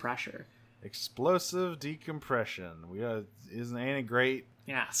lack of pressure. Explosive decompression. Ain't it great?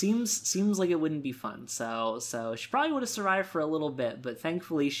 Yeah, seems like it wouldn't be fun. So she probably would have survived for a little bit, but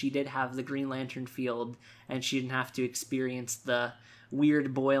thankfully she did have the Green Lantern field, and she didn't have to experience the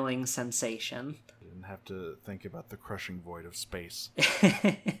weird boiling sensation. She didn't have to think about the crushing void of space.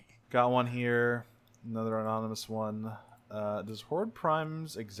 Got one here, another anonymous one. Does Horde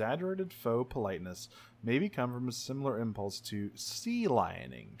Prime's exaggerated faux politeness maybe come from a similar impulse to sea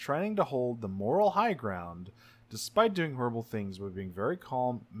lioning, trying to hold the moral high ground despite doing horrible things by being very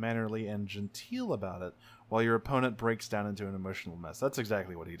calm, mannerly, and genteel about it, while your opponent breaks down into an emotional mess? That's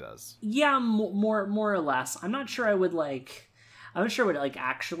exactly what he does. Yeah, more or less. I'm not sure I would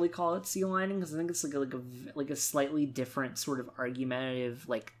actually call it sea lining, because I think it's like a slightly different sort of argumentative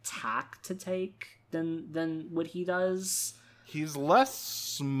like tack to take than what he does. He's less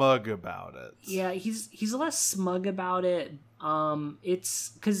smug about it. Yeah, he's less smug about it. It's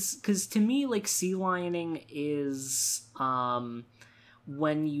because to me, like, sea lioning is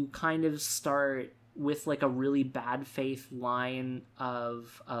when you kind of start with like a really bad faith line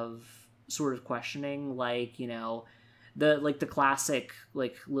of sort of questioning, like, you know, the classic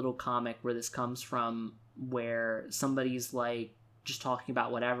like little comic where this comes from, where somebody's like just talking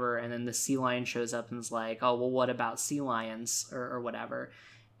about whatever, and then the sea lion shows up and is like, oh, well, what about sea lions or whatever,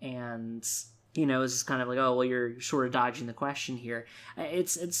 and you know, it's just kind of like, oh, well, you're sort of dodging the question here.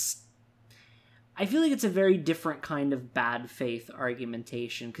 It's I feel like it's a very different kind of bad faith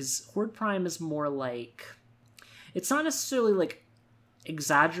argumentation, because Horde Prime is more like, it's not necessarily like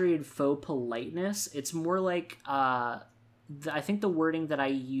exaggerated faux politeness. It's more like I think the wording that I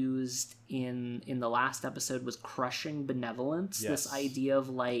used in the last episode was crushing benevolence. Yes. This idea of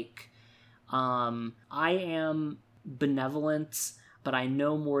like, I am benevolent, but I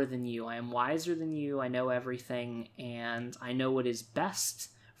know more than you. I am wiser than you. I know everything, and I know what is best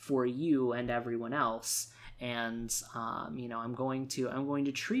for you and everyone else. And I'm going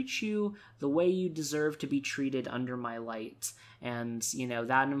to treat you the way you deserve to be treated under my light. And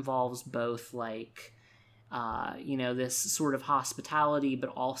that involves both like this sort of hospitality, but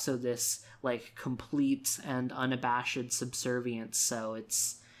also this like complete and unabashed subservience. So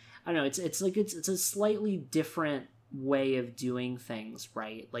it's a slightly different way of doing things,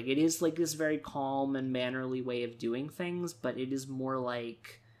 right? Like it is like this very calm and mannerly way of doing things, but it is more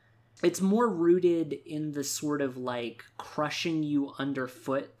like, it's more rooted in the sort of like crushing you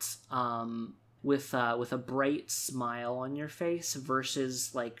underfoot with a bright smile on your face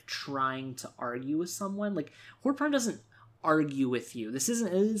versus like trying to argue with someone. Like Hortprime doesn't argue with you.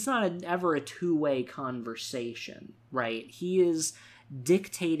 It's not ever a two-way conversation, right? He is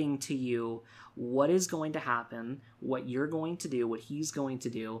dictating to you what is going to happen, what you're going to do, what he's going to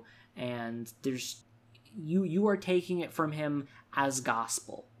do, and you are taking it from him as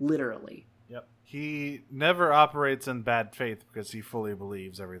gospel, literally. Yep. He never operates in bad faith because he fully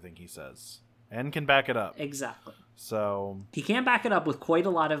believes everything he says and can back it up. Exactly. So he can back it up with quite a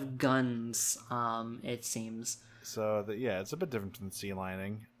lot of guns, it seems. So it's a bit different than sea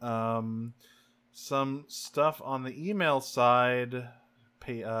lining. Some stuff on the email side.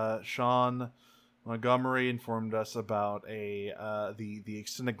 Sean Montgomery informed us about the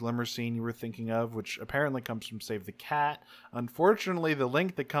extended Glimmer scene you were thinking of, which apparently comes from Save the Cat. Unfortunately, the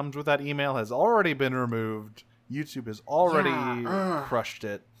link that comes with that email has already been removed. YouTube has already crushed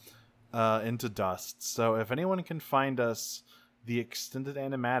it into dust. So if anyone can find us the extended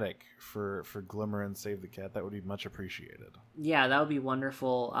animatic for Glimmer and Save the Cat, that would be much appreciated. Yeah, that would be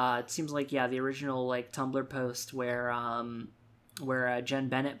wonderful. It seems like the original like Tumblr post where Jen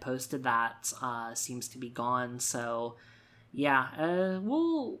Bennett posted that seems to be gone. So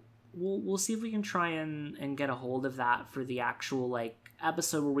we'll see if we can try and get a hold of that for the actual like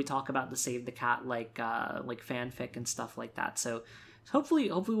episode where we talk about the Save the Cat like fanfic and stuff like that. So hopefully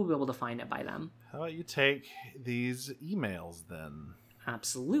we'll be able to find it by then. How about you take these emails then?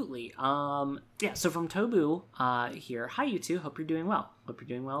 Absolutely. So from Tobu here. Hi, you two. Hope you're doing well. Hope you're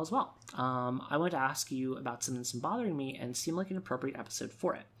doing well as well. I want to ask you about something that's been bothering me and seemed like an appropriate episode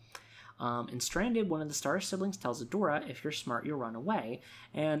for it. In Stranded, one of the Star siblings tells Adora, if you're smart, you'll run away.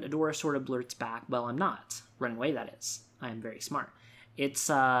 And Adora sort of blurts back, well, I'm not. Running away, that is. I am very smart. It's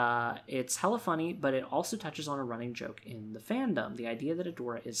hella funny, but it also touches on a running joke in the fandom, the idea that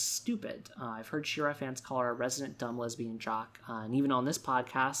Adora is stupid. I've heard She-Ra fans call her a resident dumb lesbian jock, and even on this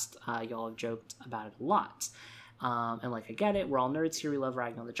podcast, y'all have joked about it a lot. And like, I get it, we're all nerds here, we love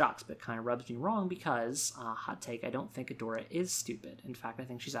ragging on the jocks, but it kind of rubs me wrong because, hot take, I don't think Adora is stupid. In fact, I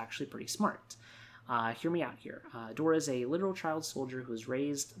think she's actually pretty smart. Hear me out here. Adora is a literal child soldier who was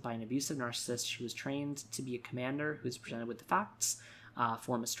raised by an abusive narcissist. She was trained to be a commander who is presented with the facts,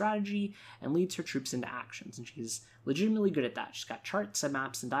 form a strategy, and leads her troops into actions. And she's legitimately good at that. She's got charts and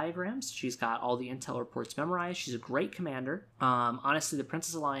maps and diagrams. She's got all the intel reports memorized. She's a great commander. Honestly, the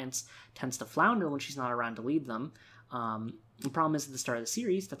Princess Alliance tends to flounder when she's not around to lead them. The problem is at the start of the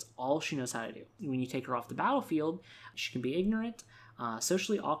series, that's all she knows how to do. When you take her off the battlefield, she can be ignorant,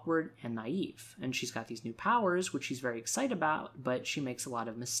 socially awkward, and naive. And she's got these new powers, which she's very excited about, but she makes a lot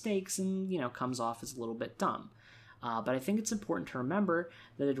of mistakes and, comes off as a little bit dumb. But I think it's important to remember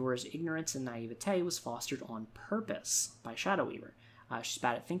that Adora's ignorance and naivete was fostered on purpose by Shadow Weaver. She's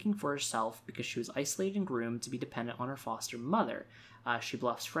bad at thinking for herself because she was isolated and groomed to be dependent on her foster mother. She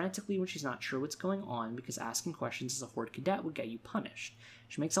bluffs frantically when she's not sure what's going on because asking questions as a Horde cadet would get you punished.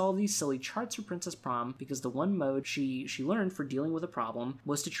 She makes all of these silly charts for Princess Prom because the one mode she learned for dealing with a problem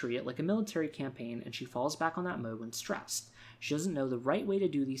was to treat it like a military campaign, and she falls back on that mode when stressed. She doesn't know the right way to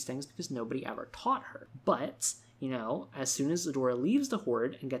do these things because nobody ever taught her. But as soon as Adora leaves the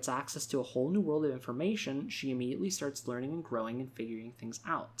Horde and gets access to a whole new world of information, she immediately starts learning and growing and figuring things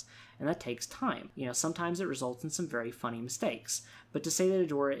out. And that takes time. Sometimes it results in some very funny mistakes. But to say that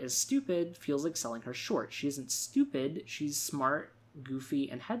Adora is stupid feels like selling her short. She isn't stupid, she's smart,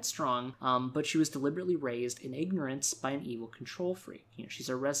 goofy, and headstrong, but she was deliberately raised in ignorance by an evil control freak. She's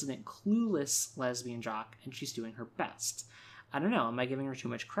a resident clueless lesbian jock, and she's doing her best. I don't know, am I giving her too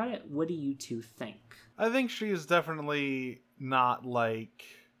much credit? What do you two think? I think she is definitely not like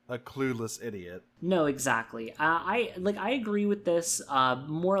a clueless idiot. No, exactly. I agree with this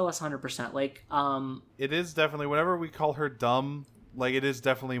more or less 100%. It is definitely, whenever we call her dumb, Like, it is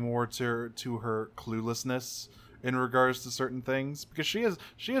definitely more to her cluelessness in regards to certain things, because she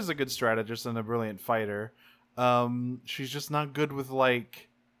is a good strategist and a brilliant fighter. She's just not good with like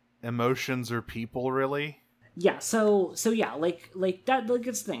emotions or people, really. Yeah, so yeah, like that, like,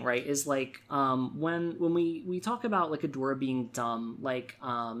 it's the thing, right, is like, when we talk about like Adora being dumb, like,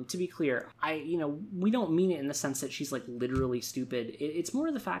 to be clear, we don't mean it in the sense that she's like literally stupid. It's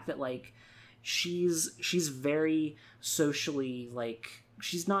more the fact that like she's very socially, like,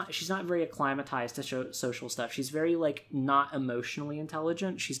 she's not very acclimatized to social stuff. She's very like not emotionally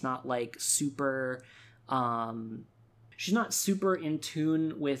intelligent. She's not super in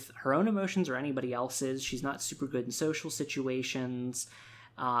tune with her own emotions or anybody else's. She's not super good in social situations,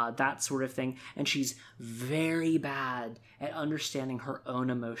 that sort of thing. And she's very bad at understanding her own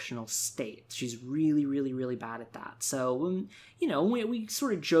emotional state. She's really, really, really bad at that. So, we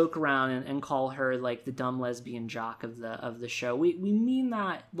sort of joke around and call her like the dumb lesbian jock of the show. We mean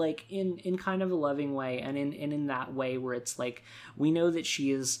that like in kind of a loving way, and in that way where it's like, we know that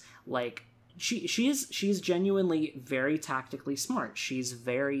she is like, she's genuinely very tactically smart. She's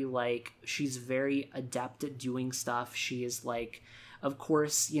very adept at doing stuff. She is like, of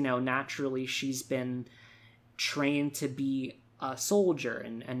course, naturally she's been trained to be a soldier,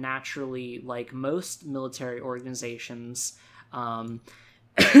 and naturally, like most military organizations, the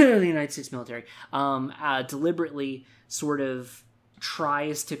United States military, deliberately sort of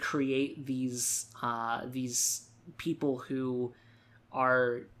tries to create these people who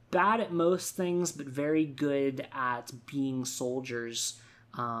are bad at most things, but very good at being soldiers.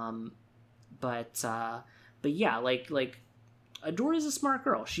 But yeah, like Adora's a smart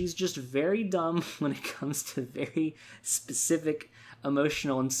girl. She's just very dumb when it comes to very specific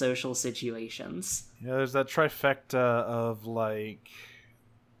emotional and social situations. Yeah, there's that trifecta of like,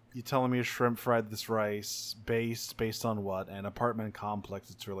 you telling me a shrimp fried this rice based on what? An apartment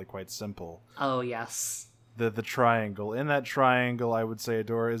complex. It's really quite simple. Oh yes. The triangle. In that triangle, I would say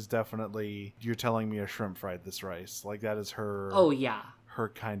Adora is definitely, you're telling me a shrimp fried this rice. Like, that is her. Oh yeah. Her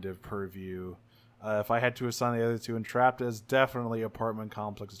kind of purview. If I had to assign the other two, Entrapta is definitely apartment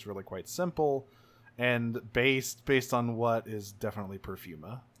complex. It's really quite simple, and based on what is definitely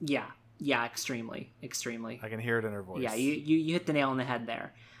Perfuma. Yeah, extremely. I can hear it in her voice. Yeah, you hit the nail on the head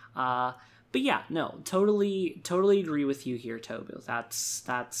there. But yeah, no, totally agree with you here, Tobu. That's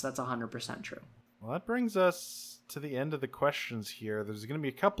 100% true. Well, that brings us to the end of the questions here. There's going to be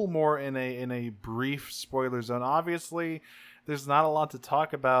a couple more in a brief spoiler zone. Obviously, there's not a lot to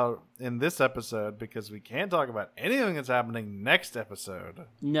talk about in this episode because we can't talk about anything that's happening next episode.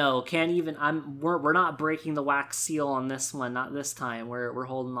 No, can't even. We're not breaking the wax seal on this one. Not this time. We're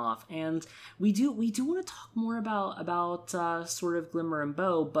holding off. And we do want to talk more about sort of Glimmer and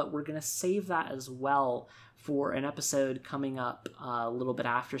Bow, but we're gonna save that as well for an episode coming up a little bit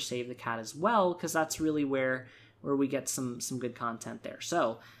after Save the Cat as well, because that's really where we get some good content there.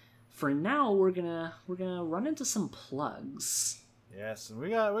 So for now, we're gonna run into some plugs. Yes, and we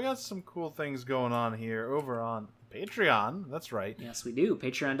got some cool things going on here over on Patreon. That's right. Yes, we do.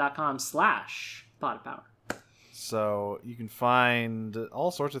 Patreon.com/podpower. So you can find all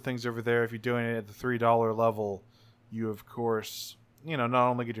sorts of things over there. If you're doing it at the $3 level, you of course, not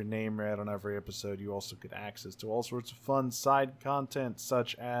only get your name read on every episode, you also get access to all sorts of fun side content,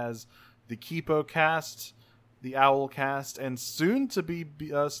 such as the Kipo Cast, the Owl Cast, and soon to be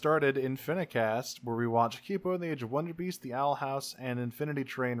started Infinicast, where we watch Kipo and the Age of Wonder Beast, the Owl House, and Infinity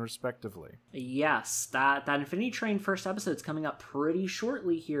Train, respectively. Yes, that Infinity Train first episode is coming up pretty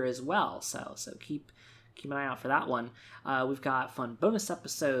shortly here as well. So keep an eye out for that one. We've got fun bonus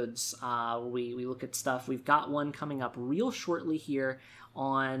episodes. We look at stuff. We've got one coming up real shortly here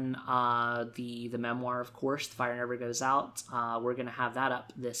on the memoir, of course, The Fire Never Goes Out. We're gonna have that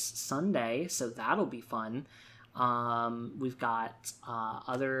up this Sunday, so that'll be fun. We've got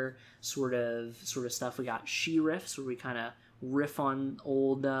other sort of stuff. We got She Riffs, where we kind of riff on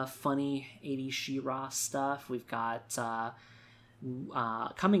old funny 80s She-Ra stuff. We've got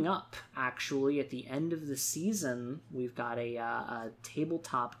coming up, actually, at the end of the season, we've got a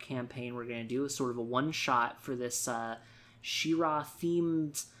tabletop campaign we're going to do, sort of a one-shot for this She-Ra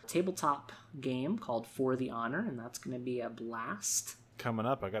themed tabletop game called For the Honor, and that's going to be a blast. Coming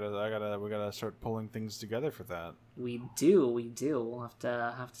up, we gotta start pulling things together for that. We do. We'll have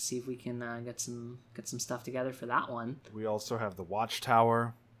to see if we can get some stuff together for that one. We also have the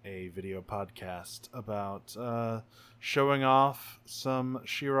Watchtower, a video podcast about showing off some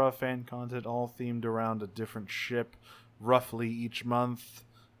She-Ra fan content, all themed around a different ship, roughly each month.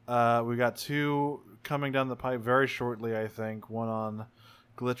 We got two coming down the pipe very shortly, I think. One on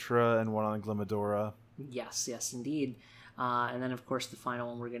Glittra and one on Glimmadora. Yes, indeed. And then, of course, the final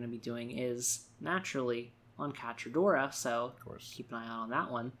one we're going to be doing is naturally on Cachadora, so Of course. keep an eye out on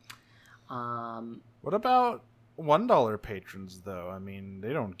that one. What about $1 patrons, though? I mean,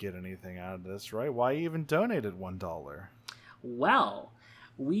 they don't get anything out of this, right? Why even donate at $1? Well,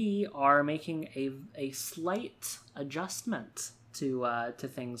 we are making a slight adjustment to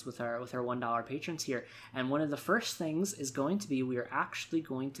things with our $1 patrons here, and one of the first things is going to be we are actually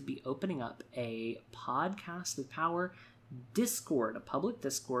going to be opening up a Podcast of Power Discord, a public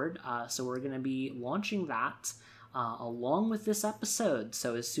Discord. So we're going to be launching that along with this episode.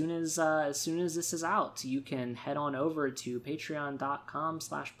 So as soon as this is out, you can head on over to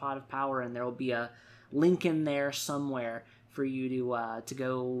patreon.com/podofpower, and there will be a link in there somewhere for you to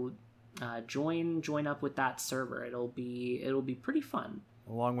go join up with that server. It'll be pretty fun.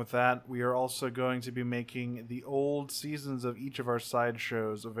 Along with that, we are also going to be making the old seasons of each of our side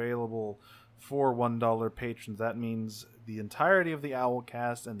shows available for $1 patrons. That means the entirety of the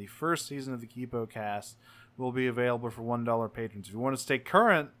Owlcast and the first season of the Kipo Cast will be available for $1 patrons. If you want to stay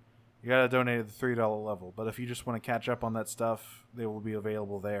current, you gotta donate at the $3 level. But if you just want to catch up on that stuff, they will be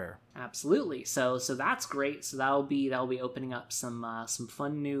available there. Absolutely. So that's great. So that'll be opening up some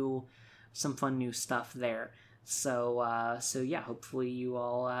fun new stuff there. So yeah, hopefully you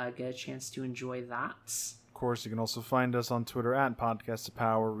all get a chance to enjoy that. Of course, you can also find us on Twitter at Podcast of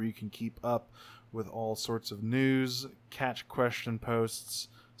Power, where you can keep up with all sorts of news, catch question posts.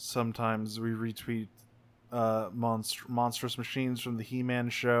 Sometimes we retweet monstrous machines from the He-Man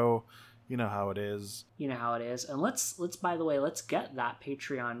show. You know how it is. And let's by the way, let's get that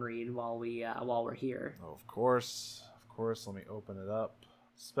Patreon read while we're here. Oh, of course. Let me open it up.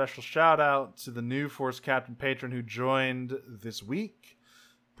 Special shout out to the new Force Captain patron who joined this week,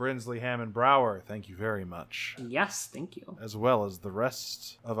 Brinsley Hammond Brower. Thank you very much. Yes, thank you. As well as the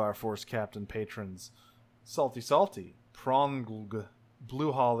rest of our Force Captain patrons: Salty, Prongl,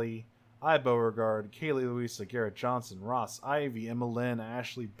 Blue Holly, I Beauregard, Kaylee Louisa, Garrett Johnson, Ross, Ivy, Emma Lynn,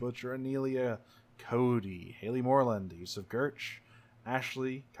 Ashley Butcher, Anelia, Cody, Haley Moreland, Yusuf Gerch,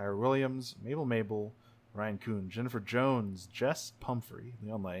 Ashley, Kyra Williams, Mabel, Ryan Kuhn, Jennifer Jones, Jess Pumphrey,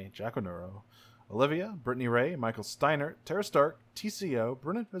 Leon Lay, Jack Onoro, Olivia, Brittany Ray, Michael Steiner, Tara Stark, TCO,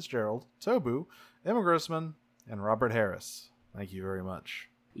 Brennan Fitzgerald, Tobu, Emma Grossman, and Robert Harris. Thank you very much.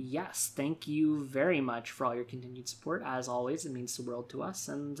 Yes, thank you very much for all your continued support. As always, it means the world to us,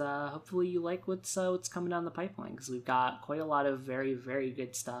 and hopefully you like what's coming down the pipeline, because we've got quite a lot of very, very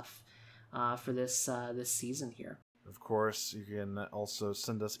good stuff for this season here. Of course, you can also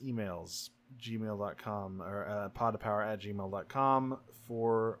send us emails, gmail.com or podofpower@gmail.com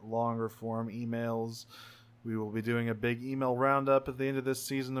for longer form emails. We will be doing a big email roundup at the end of this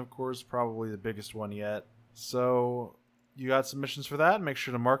season, of course, probably the biggest one yet. So you got submissions for that. Make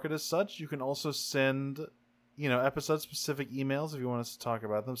sure to mark it as such. You can also send, episode-specific emails if you want us to talk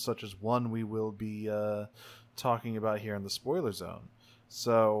about them, such as one we will be talking about here in the spoiler zone.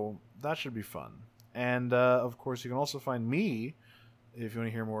 So that should be fun. And, of course, you can also find me, if you want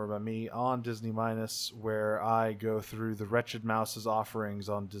to hear more about me, on Disney Minus, where I go through the Wretched Mouse's offerings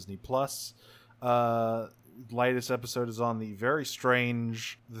on Disney+. Latest episode is on the very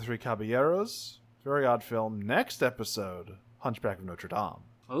strange The Three Caballeros. Very odd film. Next episode, Hunchback of Notre Dame.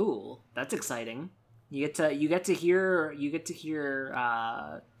 Oh, that's exciting. You get to hear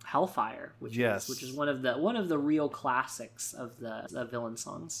Hellfire, which is one of the real classics of the villain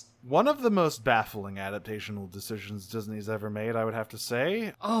songs. One of the most baffling adaptational decisions Disney's ever made, I would have to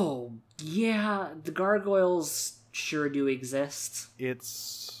say. Oh, yeah, the gargoyles sure do exist.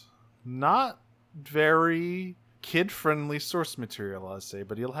 It's not very kid-friendly source material, I'd say,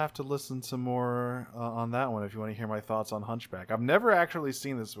 but you'll have to listen to more on that one if you want to hear my thoughts on Hunchback. I've never actually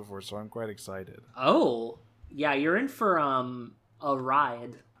seen this before, so I'm quite excited. Oh, yeah, you're in for a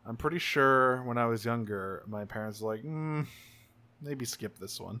ride. I'm pretty sure when I was younger, my parents were like, maybe skip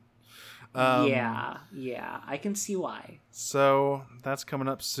this one. Yeah, I can see why. So that's coming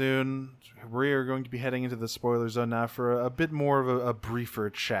up soon. We are going to be heading into the spoiler zone now for a bit more of a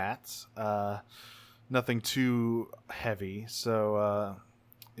briefer chat. Nothing too heavy. So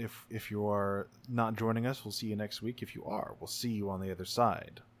if you are not joining us, we'll see you next week. If you are, we'll see you on the other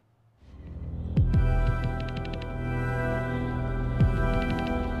side.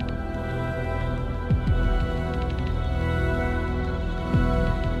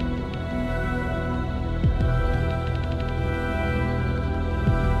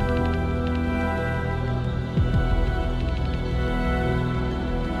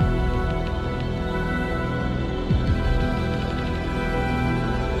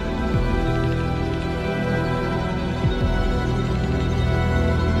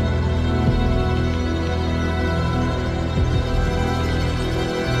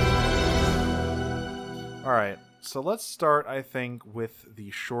 So let's start, I think, with the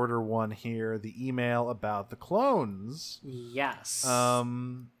shorter one here, the email about the clones. Yes.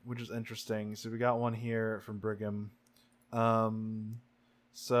 Which is interesting. So we got one here from Brigham.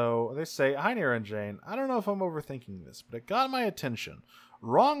 So they say, "Hi, Nira and Jane. I don't know if I'm overthinking this, but it got my attention.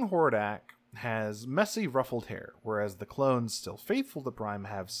 Wrong Hordak has messy, ruffled hair, whereas the clones, still faithful to Prime,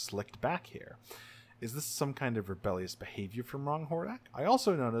 have slicked back hair. Is this some kind of rebellious behavior from Wrong Hordak? I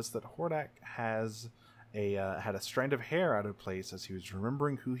also noticed that Hordak had a strand of hair out of place as he was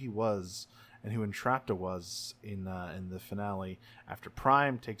remembering who he was and who Entrapta was in the finale. After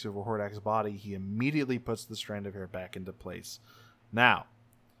Prime takes over Hordak's body, he immediately puts the strand of hair back into place. Now,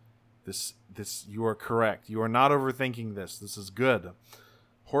 this you are correct. You are not overthinking this. This is good.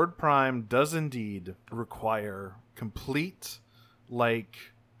 Horde Prime does indeed require complete,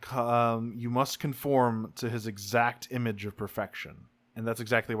 you must conform to his exact image of perfection. And that's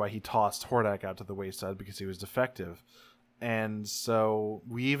exactly why he tossed Hordak out to the wayside, because he was defective. And so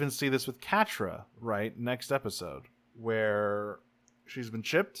we even see this with Catra, right? Next episode, where she's been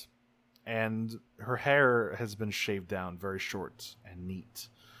chipped and her hair has been shaved down very short and neat,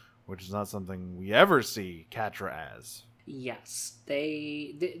 which is not something we ever see Catra as. Yes,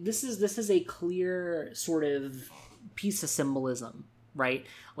 this is a clear sort of piece of symbolism, right?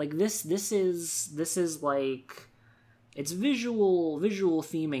 Like this is like, it's visual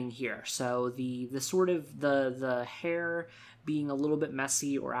theming here. So the sort of the hair being a little bit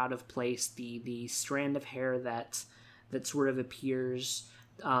messy or out of place, the strand of hair that sort of appears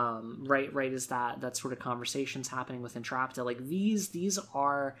right as that sort of conversation's happening with Entrapta. Like these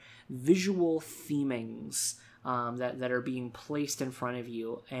are visual themings that are being placed in front of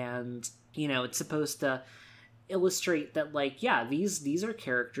you, and it's supposed to illustrate that, like, yeah, these are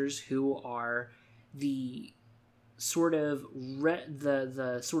characters who are the sort of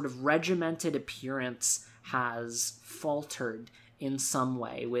the sort of regimented appearance has faltered in some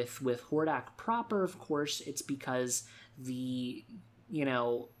way. With Hordak proper, of course, it's because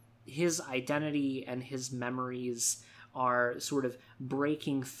his identity and his memories are sort of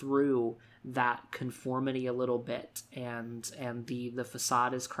breaking through that conformity a little bit, and the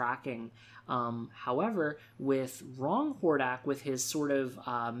facade is cracking. However, with Wrong Hordak, with his sort of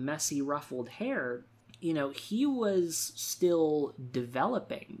messy, ruffled hair, he was still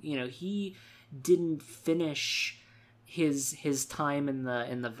developing. He didn't finish his time in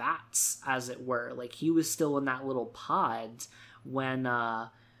the vats, as it were. Like, he was still in that little pod when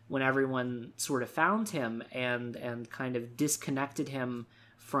everyone sort of found him and kind of disconnected him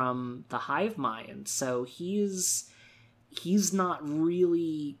from the hive mind. So he's not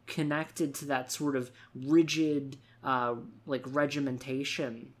really connected to that sort of rigid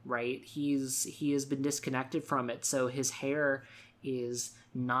regimentation, right? He has been disconnected from it, so his hair is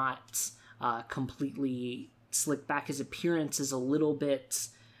not completely slicked back. His appearance is a little bit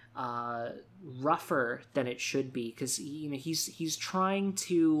rougher than it should be, because he's trying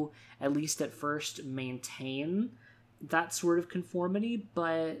to, at least at first, maintain that sort of conformity,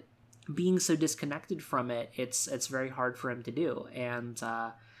 but being so disconnected from it, it's very hard for him to do. And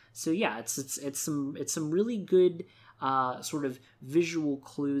so yeah, it's some really good sort of visual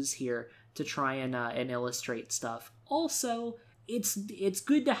clues here to try and illustrate stuff. Also, it's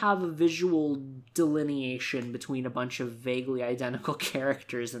good to have a visual delineation between a bunch of vaguely identical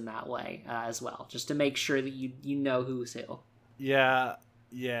characters in that way as well, just to make sure that you know who's who. Yeah,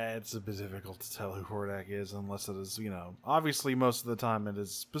 it's a bit difficult to tell who Hordak is unless it is, obviously most of the time it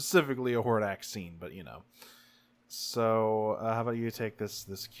is specifically a Hordak scene, but So, how about you take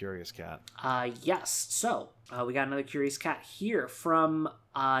this curious cat? Yes. So, we got another curious cat here from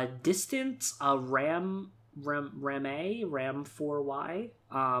distant Ram4Y,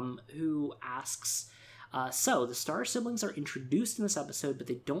 who asks, so the Star siblings are introduced in this episode, but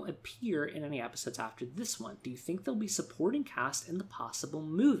they don't appear in any episodes after this one. Do you think they'll be supporting cast in the possible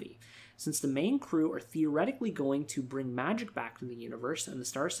movie? Since the main crew are theoretically going to bring magic back to the universe, and the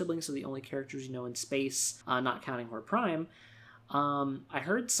Star siblings are the only characters you know in space, not counting Horde Prime, I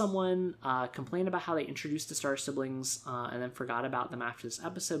heard someone complain about how they introduced the Star siblings and then forgot about them after this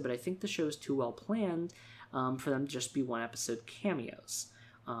episode, but I think the show is too well planned for them to just be one episode cameos.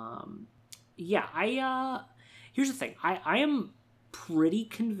 Here's the thing. I am pretty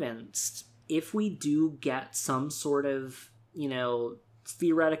convinced if we do get some sort of,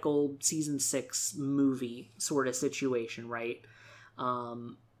 theoretical season 6 movie sort of situation, right?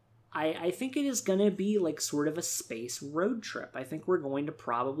 I think it is going to be like sort of a space road trip. I think we're going to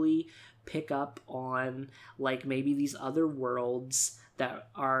probably pick up on like maybe these other worlds that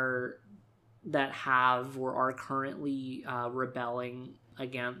have or are currently rebelling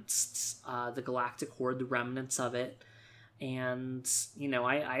against the Galactic Horde, the remnants of it. And, you know,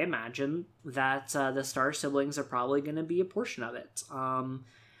 I imagine that the Star Siblings are probably going to be a portion of it.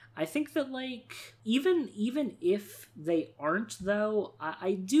 I think that, like, even if they aren't, though,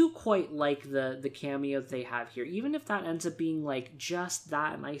 I do quite like the cameo they have here. Even if that ends up being, like, just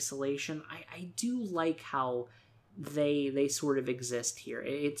that in isolation, I do like how they sort of exist here.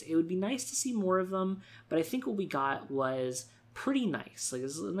 It would be nice to see more of them, but I think what we got was pretty nice. Like,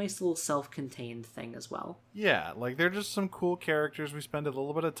 it's a nice little self-contained thing as well. Yeah, like, they're just some cool characters we spend a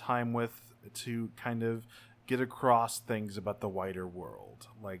little bit of time with to kind of get across things about the wider world,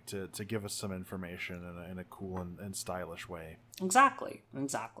 like to give us some information in a cool and stylish way. Exactly.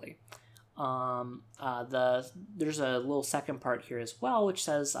 There's a little second part here as well, which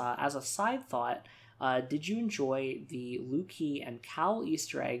says, as a side thought, did you enjoy the Lukey and Cal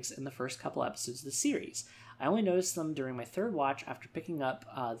Easter eggs in the first couple episodes of the series? I only noticed them during my third watch after picking up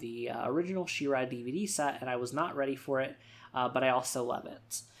the original She-Ra DVD set, and I was not ready for it, but I also love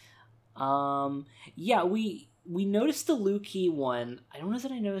it. Yeah, we noticed the Lukey one. I don't know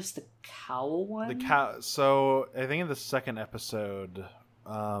that I noticed the cowl one. So I think in the second episode,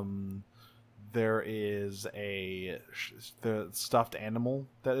 there is the stuffed animal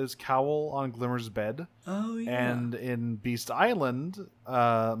that is Cowl on Glimmer's bed. Oh yeah. And in Beast Island,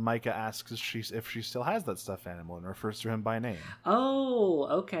 Micah asks if she still has that stuffed animal and refers to him by name. Oh,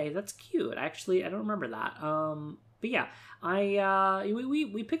 okay, that's cute. Actually, I don't remember that. But yeah,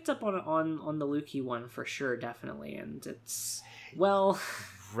 we picked up on the Lukey one for sure, definitely, and it's, well,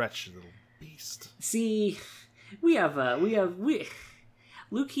 wretched little beast. See, Lukey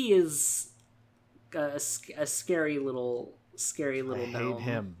is a scary little gnome. I hate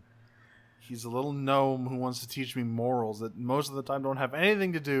him. He's a little gnome who wants to teach me morals that most of the time don't have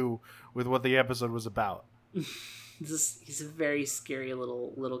anything to do with what the episode was about. He's a very scary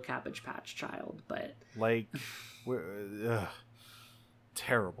little Cabbage Patch child, but like,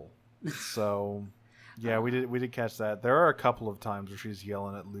 terrible. So, yeah, we did catch that. There are a couple of times where she's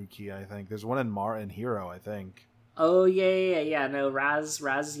yelling at Lukey. I think there's one in Hero, I think. Oh yeah. No, Raz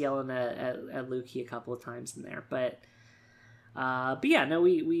is yelling at Lukey a couple of times in there, but yeah, no,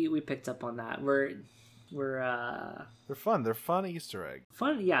 we picked up on that. They're fun. They're fun Easter eggs.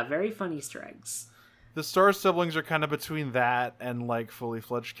 Fun, yeah, very fun Easter eggs. The Star Siblings are kind of between that and like fully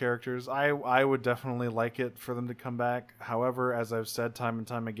fledged characters. I would definitely like it for them to come back. However, as I've said time and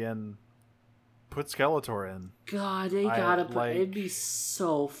time again, put Skeletor in. God, they gotta put. It'd be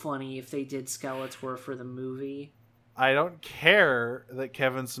so funny if they did Skeletor for the movie. I don't care that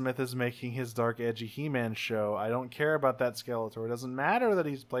Kevin Smith is making his dark, edgy He-Man show. I don't care about that Skeletor. It doesn't matter that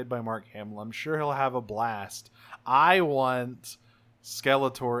he's played by Mark Hamill. I'm sure he'll have a blast. I want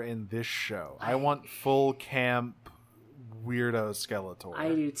Skeletor in this show. I want full camp weirdo Skeletor. I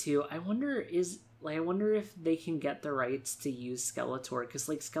do too. I wonder if they can get the rights to use Skeletor, because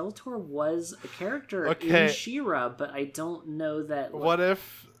like Skeletor was a character in She-Ra, but I don't know that. What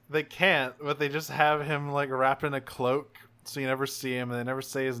if they can't, but they just have him like wrapped in a cloak so you never see him and they never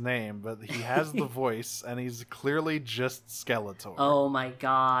say his name, but he has the voice and he's clearly just Skeletor. Oh my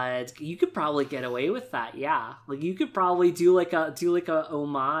god. You could probably get away with that, yeah. Like you could probably do like a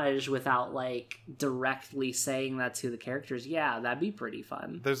homage without like directly saying that to the characters. Yeah, that'd be pretty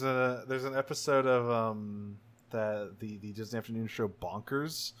fun. There's an episode of the Disney Afternoon show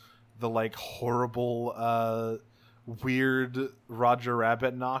Bonkers, the like horrible weird Roger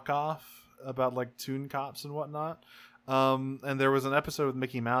Rabbit knockoff about like Toon Cops and whatnot. And there was an episode with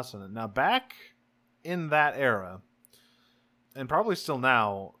Mickey Mouse in it. Now, back in that era, and probably still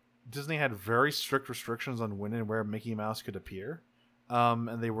now, Disney had very strict restrictions on when and where Mickey Mouse could appear.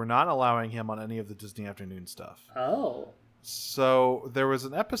 And they were not allowing him on any of the Disney Afternoon stuff. Oh. So there was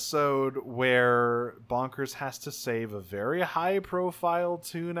an episode where Bonkers has to save a very high-profile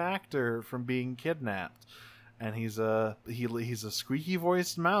Toon actor from being kidnapped. And he's a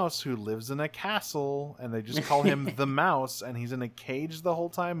squeaky-voiced mouse who lives in a castle, and they just call him the Mouse, and he's in a cage the whole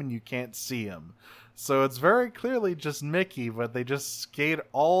time, and you can't see him. So it's very clearly just Mickey, but they just skate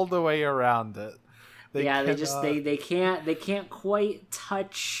all the way around it. They can't quite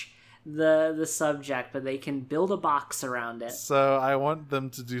touch the subject, but they can build a box around it. So I want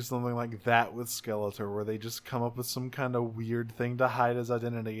them to do something like that with Skeletor, where they just come up with some kind of weird thing to hide his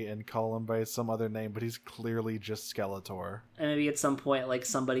identity and call him by some other name, but he's clearly just Skeletor. And maybe at some point, like,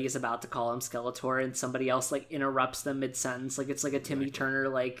 somebody is about to call him Skeletor and somebody else like interrupts them mid-sentence, like it's like a Timmy Turner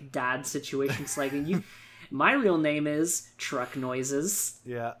like dad situation. It's like, my real name is Truck Noises.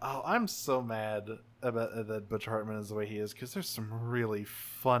 Yeah. Oh, I'm so mad about that Butch Hartman is the way he is, because there's some really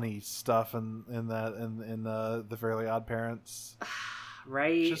funny stuff in the Fairly Odd Parents.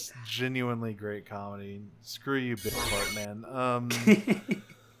 Right? Just genuinely great comedy. Screw you, big part man.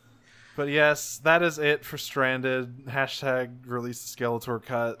 But yes, that is it for Stranded. Hashtag release the Skeletor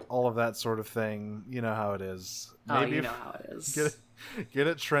cut. All of that sort of thing. You know how it is. Oh, Maybe you know how it is. get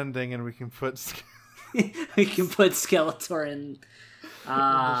it trending, and we can put We can put Skeletor in.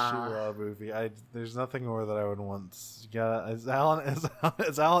 the She-Ra movie. There's nothing more that I would want. Is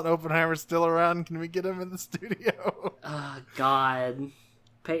Alan Oppenheimer still around? Can we get him in the studio? Oh God,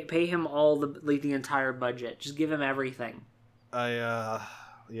 pay him all the entire budget. Just give him everything. Yeah.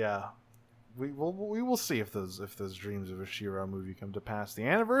 We will see if those dreams of a She-Ra movie come to pass. The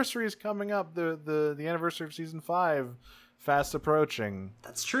anniversary is coming up. The anniversary of season 5 fast approaching.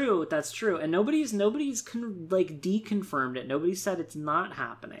 That's true. And nobody's deconfirmed it. Nobody said it's not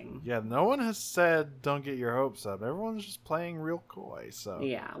happening. Yeah, no one has said don't get your hopes up. Everyone's just playing real coy. So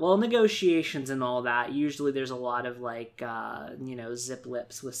yeah, well, negotiations and all that. Usually, there's a lot of zip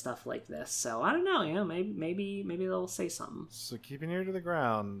lips with stuff like this. So I don't know. You know, maybe they'll say something. So keep an ear to the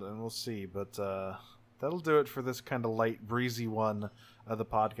ground, and we'll see. But that'll do it for this kind of light, breezy one of the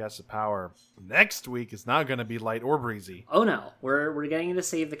Podcast of Power. Next week is not going to be light or breezy. Oh no, we're getting into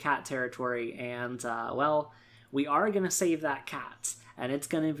Save the Cat territory, and we are going to save that cat, and it's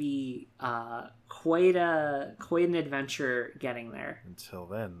going to be quite an adventure getting there. Until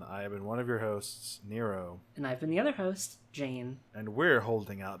then, I have been one of your hosts, Nero, and I've been the other host, Jane, and we're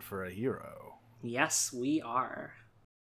holding out for a hero. Yes, we are.